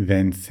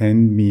 then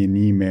send me an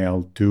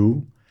email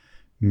to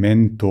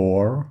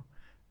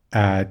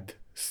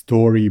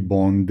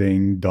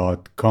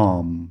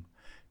mentor@storybonding.com.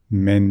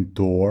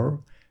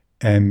 Mentor,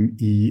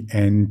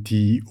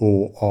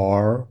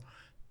 mentor,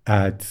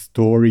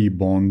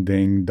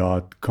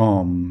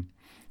 @storybonding.com.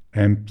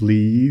 And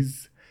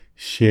please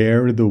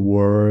share the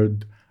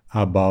word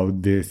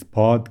about this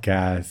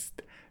podcast.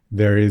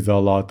 There is a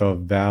lot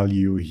of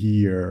value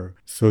here.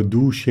 So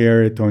do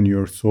share it on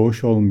your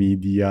social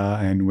media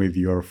and with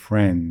your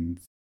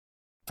friends.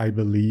 I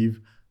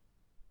believe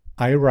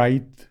I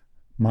write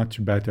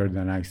much better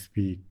than I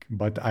speak,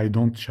 but I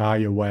don't shy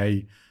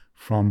away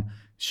from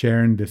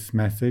sharing this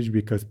message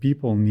because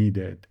people need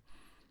it.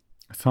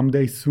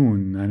 Someday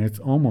soon, and it's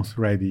almost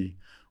ready,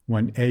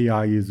 when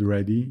AI is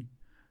ready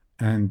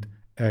and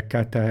a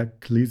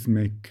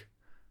cataclysmic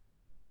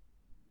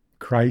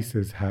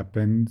crisis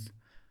happens,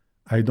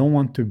 I don't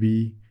want to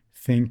be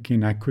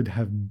thinking I could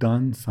have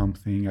done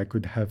something, I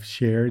could have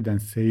shared and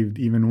saved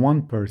even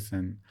one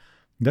person.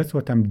 That's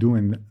what I'm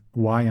doing,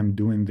 why I'm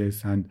doing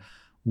this, and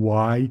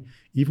why,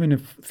 even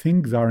if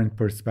things aren't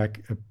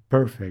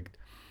perfect,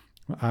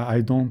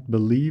 I don't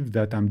believe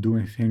that I'm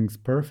doing things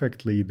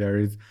perfectly. There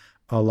is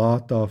a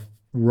lot of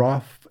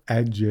rough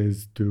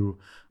edges to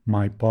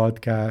my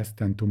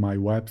podcast and to my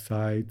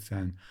websites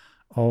and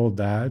all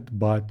that,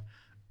 but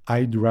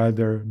I'd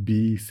rather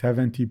be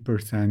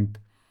 70%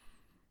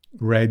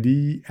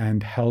 ready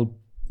and help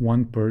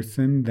one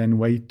person than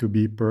wait to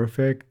be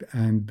perfect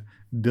and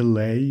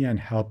delay and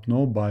help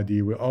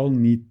nobody. We all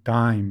need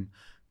time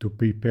to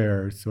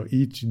prepare, so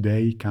each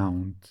day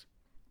counts.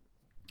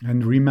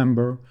 And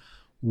remember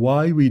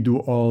why we do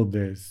all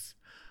this,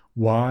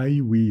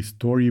 why we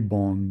story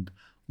bond,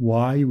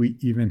 why we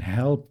even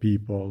help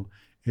people.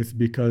 It's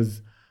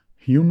because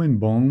human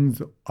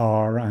bonds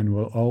are and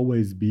will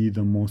always be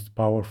the most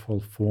powerful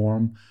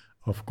form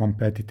of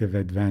competitive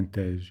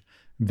advantage.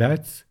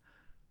 That's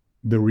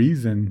the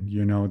reason,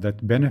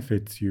 that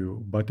benefits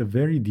you. But a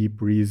very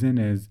deep reason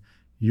is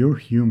you're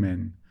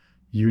human.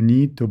 You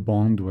need to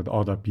bond with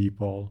other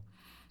people.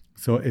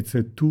 So it's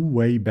a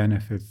two-way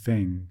benefit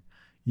thing.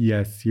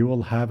 Yes, you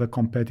will have a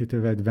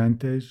competitive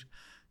advantage.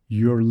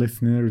 Your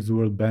listeners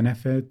will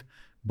benefit,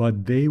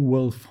 but they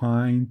will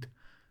find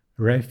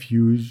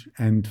refuge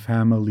and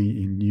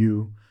family in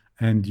you,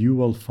 and you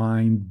will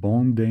find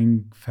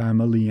bonding,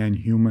 family, and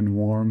human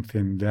warmth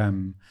in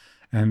them.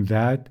 And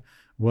that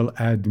will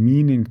add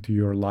meaning to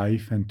your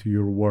life and to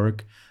your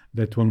work,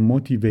 that will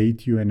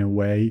motivate you in a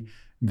way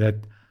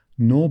that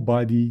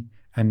nobody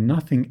and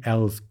nothing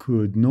else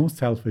could. No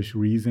selfish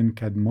reason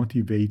can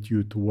motivate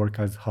you to work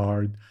as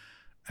hard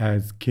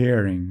as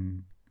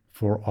caring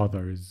for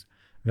others.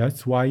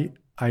 That's why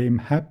I am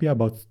happy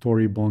about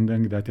story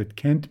bonding, that it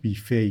can't be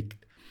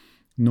faked.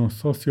 No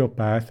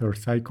sociopath or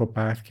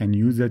psychopath can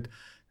use it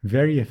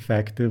very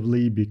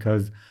effectively,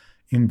 because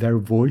in their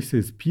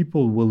voices,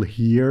 people will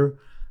hear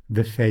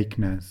the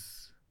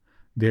fakeness.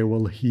 They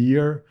will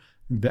hear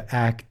the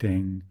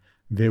acting.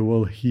 They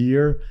will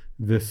hear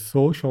the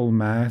social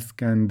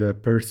mask and the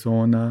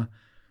persona.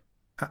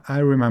 I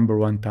remember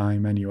one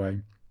time,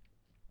 anyway,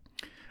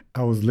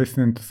 I was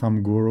listening to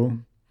some guru,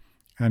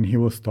 and he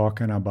was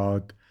talking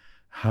about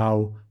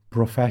how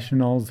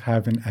professionals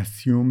have an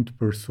assumed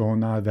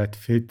persona that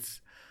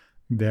fits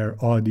their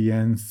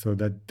audience so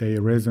that they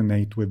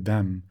resonate with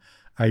them.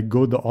 I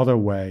go the other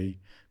way.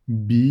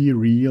 Be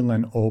real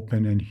and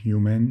open and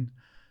human,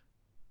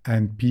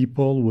 and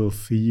people will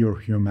see your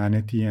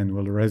humanity and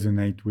will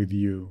resonate with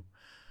you.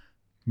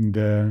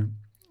 The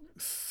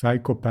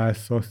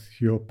psychopath,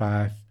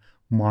 sociopath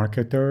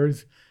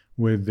marketers,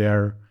 with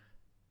their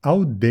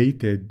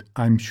outdated,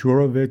 I'm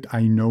sure of it,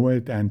 I know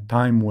it, and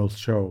time will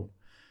show,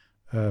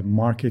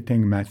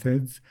 marketing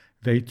methods,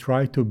 they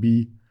try to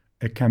be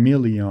a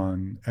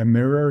chameleon, a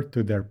mirror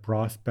to their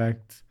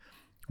prospects,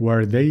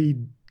 where they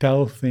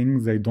tell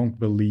things they don't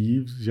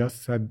believe,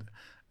 just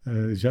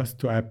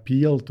to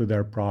appeal to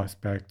their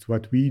prospects.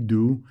 What we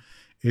do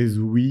is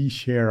we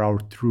share our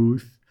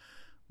truth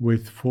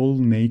with full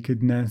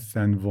nakedness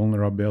and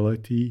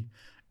vulnerability,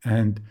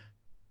 and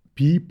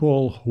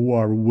people who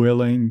are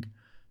willing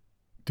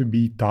to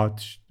be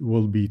touched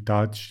will be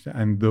touched,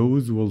 and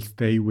those will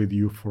stay with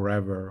you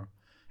forever.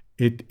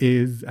 It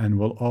is and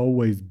will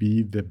always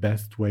be the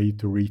best way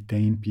to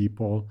retain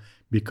people,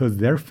 because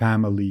they're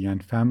family,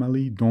 and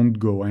family don't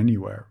go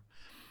anywhere.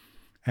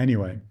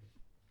 Anyway,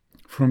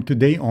 from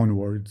today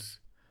onwards,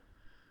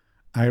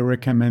 I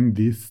recommend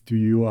this to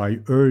you. I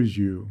urge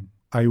you.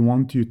 I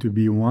want you to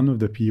be one of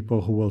the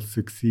people who will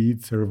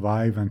succeed,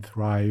 survive, and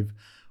thrive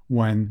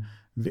when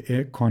the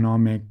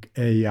economic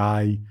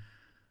AI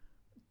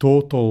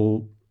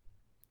total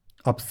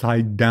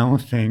upside down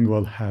thing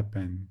will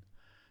happen.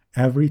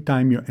 Every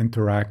time you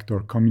interact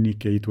or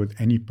communicate with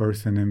any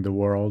person in the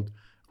world,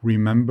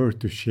 remember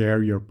to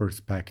share your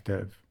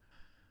perspective.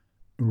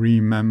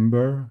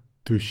 Remember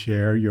to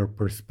share your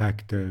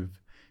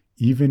perspective,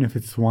 even if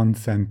it's one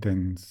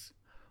sentence,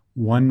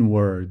 one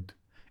word.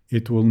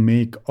 It will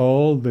make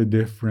all the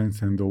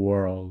difference in the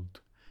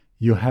world.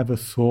 You have a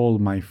soul,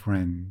 my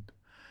friend.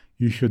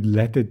 You should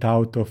let it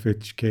out of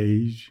its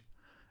cage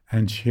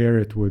and share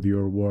it with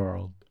your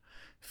world.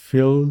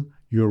 Fill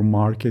your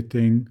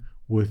marketing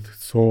with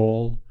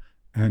soul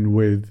and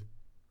with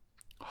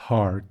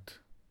heart.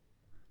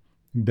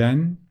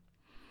 Then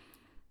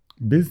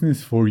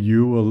business for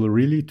you will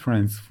really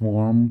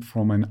transform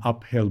from an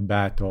uphill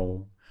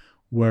battle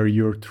where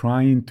you're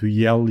trying to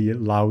yell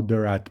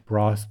louder at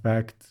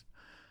prospects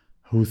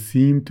who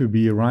seem to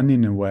be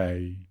running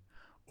away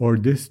or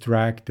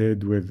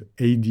distracted with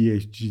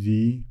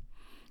ADHD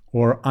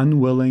or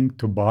unwilling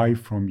to buy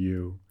from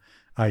you.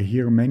 I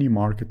hear many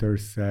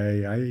marketers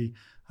say,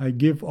 I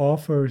give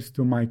offers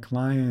to my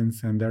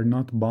clients and they're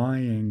not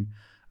buying.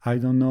 I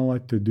don't know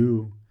what to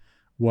do.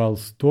 Well,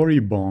 story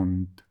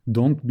bond.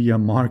 Don't be a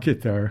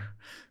marketer.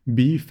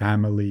 Be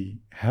family.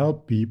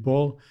 Help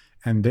people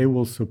and they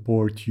will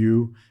support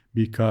you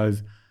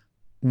because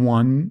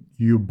one,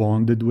 you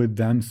bonded with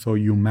them, so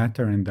you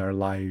matter in their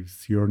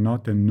lives. You're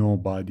not a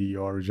nobody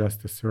or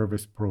just a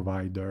service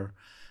provider.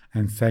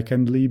 And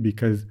secondly,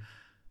 because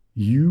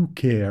you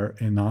care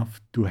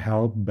enough to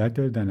help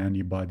better than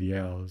anybody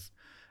else.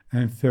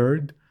 And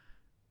third,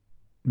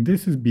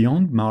 this is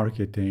beyond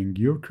marketing.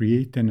 You're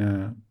creating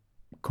a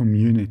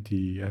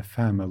community, a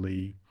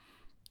family,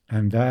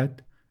 and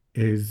that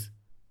is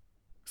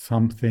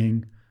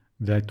something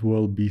that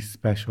will be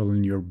special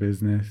in your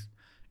business,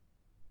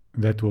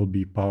 that will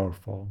be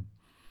powerful.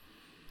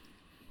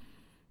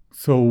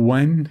 So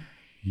when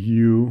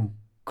you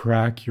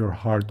crack your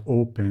heart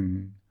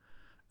open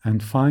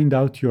and find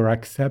out you're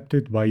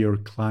accepted by your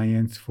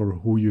clients for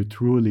who you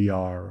truly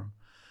are,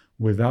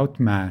 without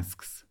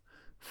masks,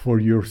 for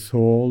your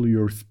soul,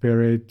 your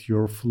spirit,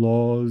 your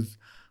flaws,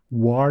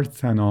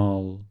 warts and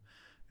all,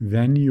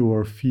 then you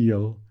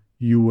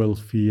will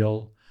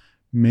feel,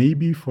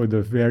 maybe for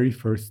the very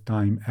first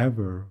time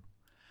ever,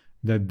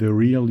 that the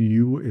real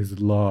you is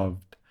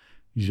loved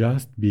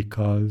just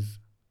because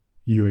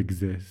you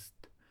exist,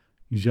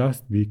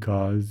 just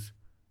because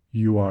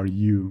you are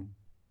you.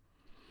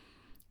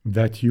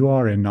 That you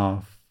are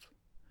enough,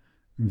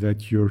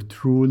 that you're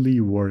truly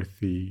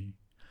worthy,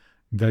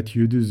 that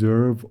you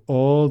deserve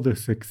all the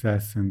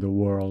success in the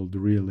world,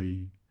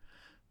 really.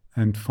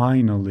 And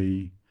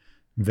finally,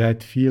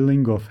 that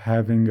feeling of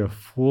having a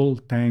full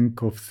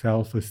tank of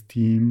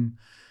self-esteem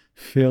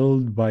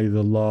filled by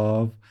the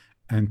love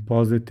and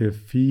positive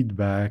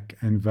feedback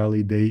and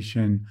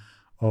validation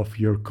of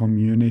your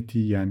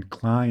community and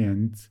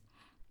clients,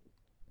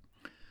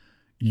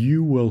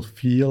 you will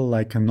feel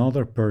like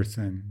another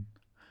person.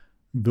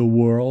 The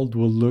world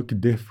will look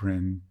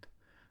different.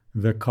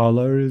 The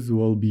colors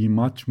will be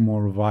much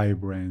more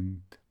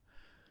vibrant.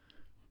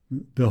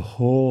 The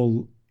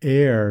whole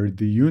air,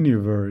 the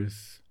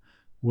universe,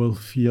 will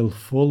feel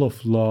full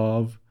of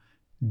love,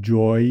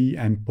 joy,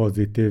 and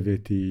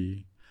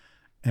positivity.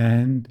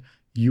 And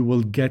you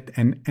will get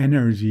an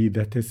energy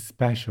that is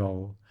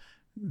special.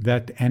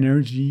 That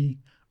energy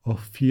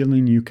of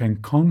feeling you can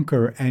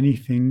conquer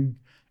anything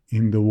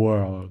in the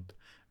world,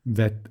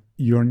 that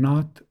you're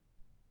not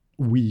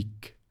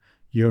weak,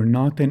 you're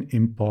not an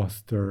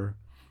imposter,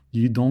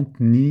 you don't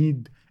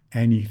need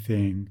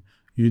anything,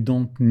 you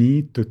don't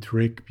need to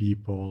trick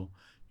people,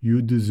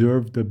 you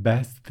deserve the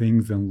best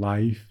things in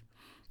life.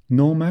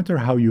 No matter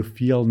how you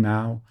feel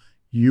now,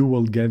 you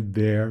will get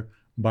there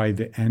by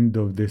the end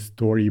of this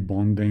story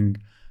bonding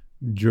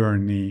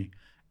journey.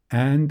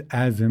 And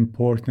as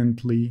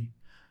importantly,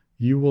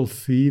 you will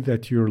see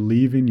that you're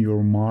leaving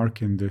your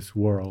mark in this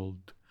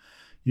world.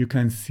 You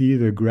can see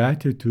the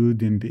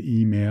gratitude in the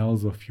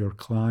emails of your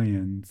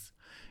clients,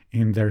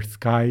 in their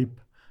Skype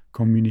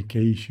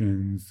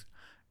communications,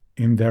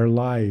 in their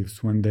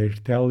lives when they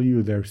tell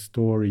you their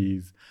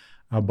stories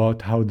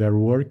about how their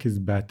work is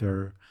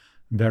better,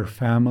 their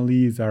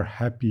families are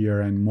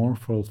happier and more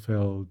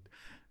fulfilled,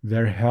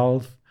 their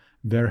health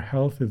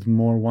is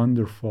more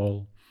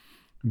wonderful.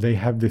 They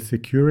have the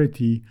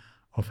security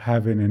of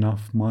having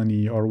enough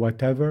money or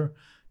whatever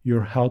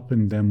you're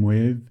helping them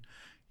with.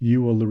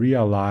 You will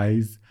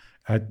realize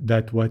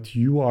that what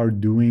you are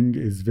doing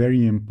is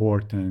very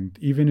important.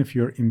 Even if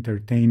you're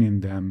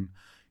entertaining them,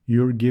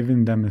 you're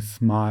giving them a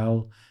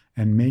smile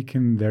and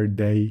making their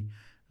day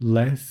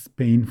less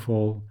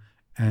painful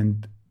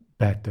and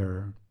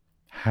better,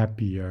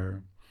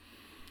 happier.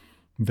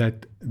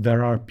 That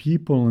there are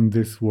people in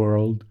this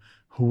world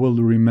who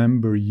will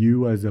remember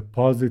you as a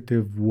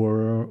positive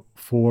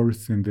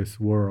force in this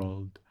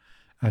world,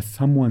 as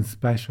someone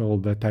special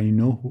that I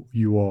know who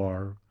you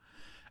are,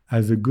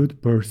 as a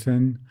good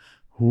person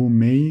who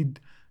made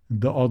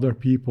the other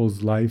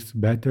people's lives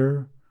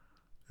better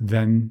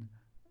than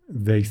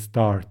they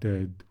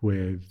started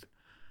with,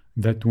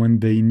 that when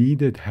they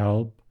needed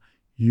help,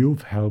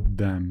 you've helped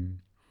them,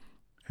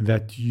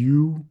 that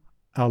you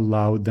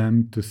allowed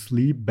them to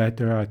sleep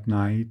better at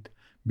night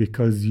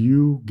because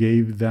you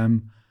gave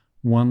them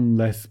one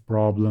less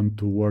problem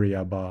to worry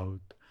about.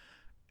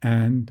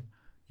 And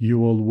you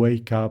will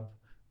wake up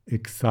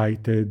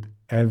excited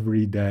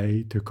every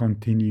day to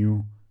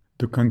continue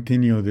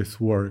this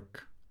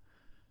work.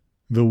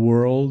 The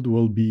world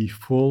will be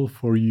full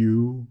for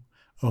you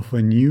of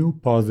a new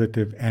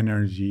positive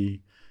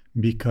energy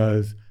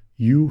because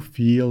you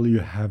feel you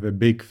have a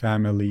big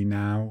family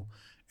now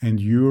and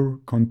you're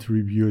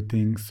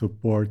contributing,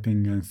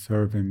 supporting, and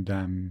serving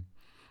them.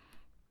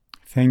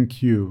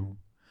 Thank you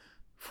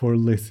for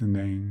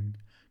listening,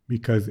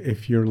 because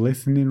if you're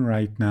listening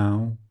right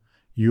now,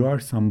 you are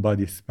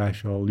somebody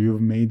special.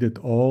 You've made it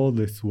all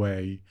this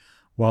way,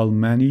 while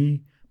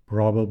many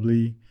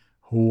probably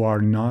who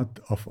are not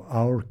of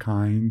our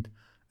kind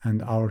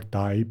and our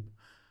type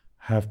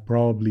have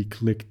probably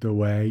clicked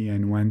away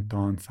and went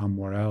on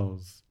somewhere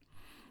else.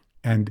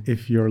 And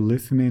if you're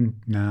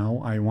listening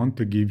now, I want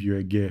to give you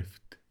a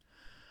gift.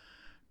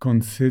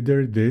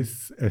 Consider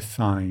this a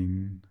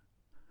sign,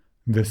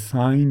 the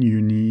sign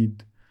you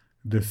need,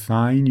 the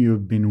sign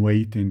you've been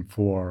waiting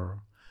for.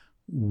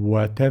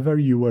 Whatever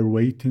you were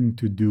waiting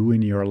to do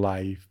in your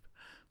life,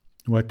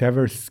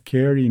 whatever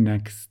scary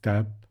next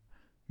step,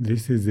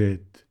 this is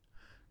it.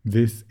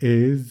 This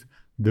is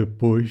the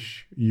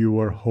push you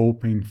were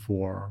hoping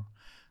for.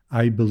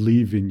 I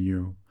believe in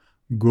you.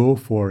 Go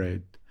for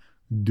it.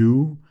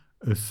 Do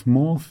a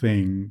small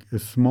thing, a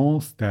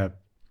small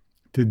step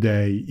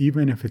today,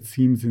 even if it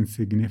seems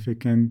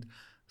insignificant.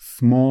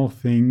 Small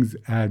things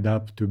add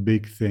up to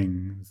big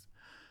things.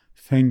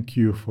 Thank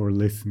you for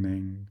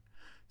listening.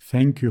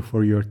 Thank you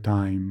for your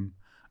time.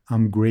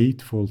 I'm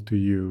grateful to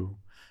you,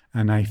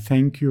 and I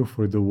thank you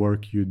for the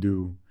work you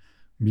do.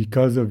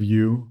 Because of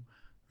you,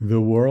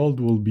 the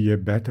world will be a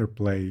better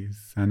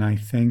place, and I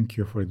thank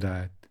you for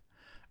that.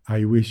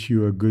 I wish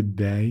you a good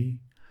day,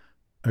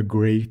 a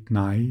great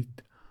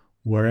night,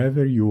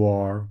 wherever you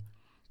are.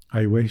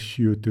 I wish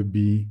you to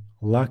be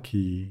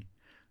lucky,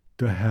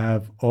 to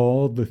have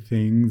all the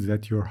things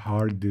that your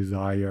heart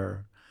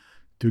desire,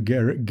 to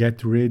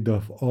get rid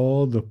of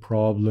all the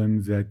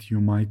problems that you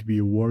might be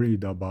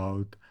worried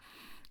about,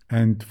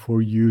 and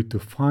for you to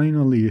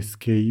finally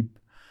escape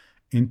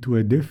into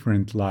a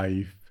different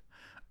life,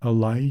 a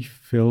life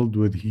filled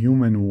with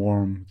human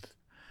warmth,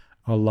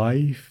 a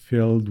life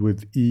filled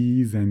with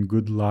ease and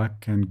good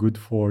luck and good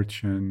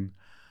fortune,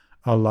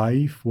 a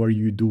life where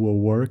you do a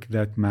work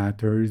that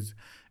matters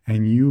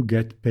and you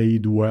get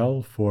paid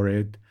well for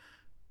it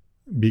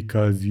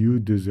because you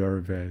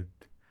deserve it.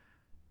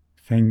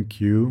 Thank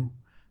you,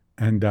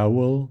 and I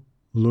will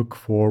look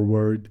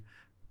forward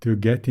to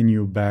getting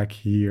you back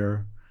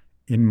here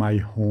in my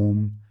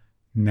home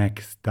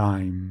next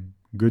time.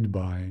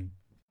 Goodbye.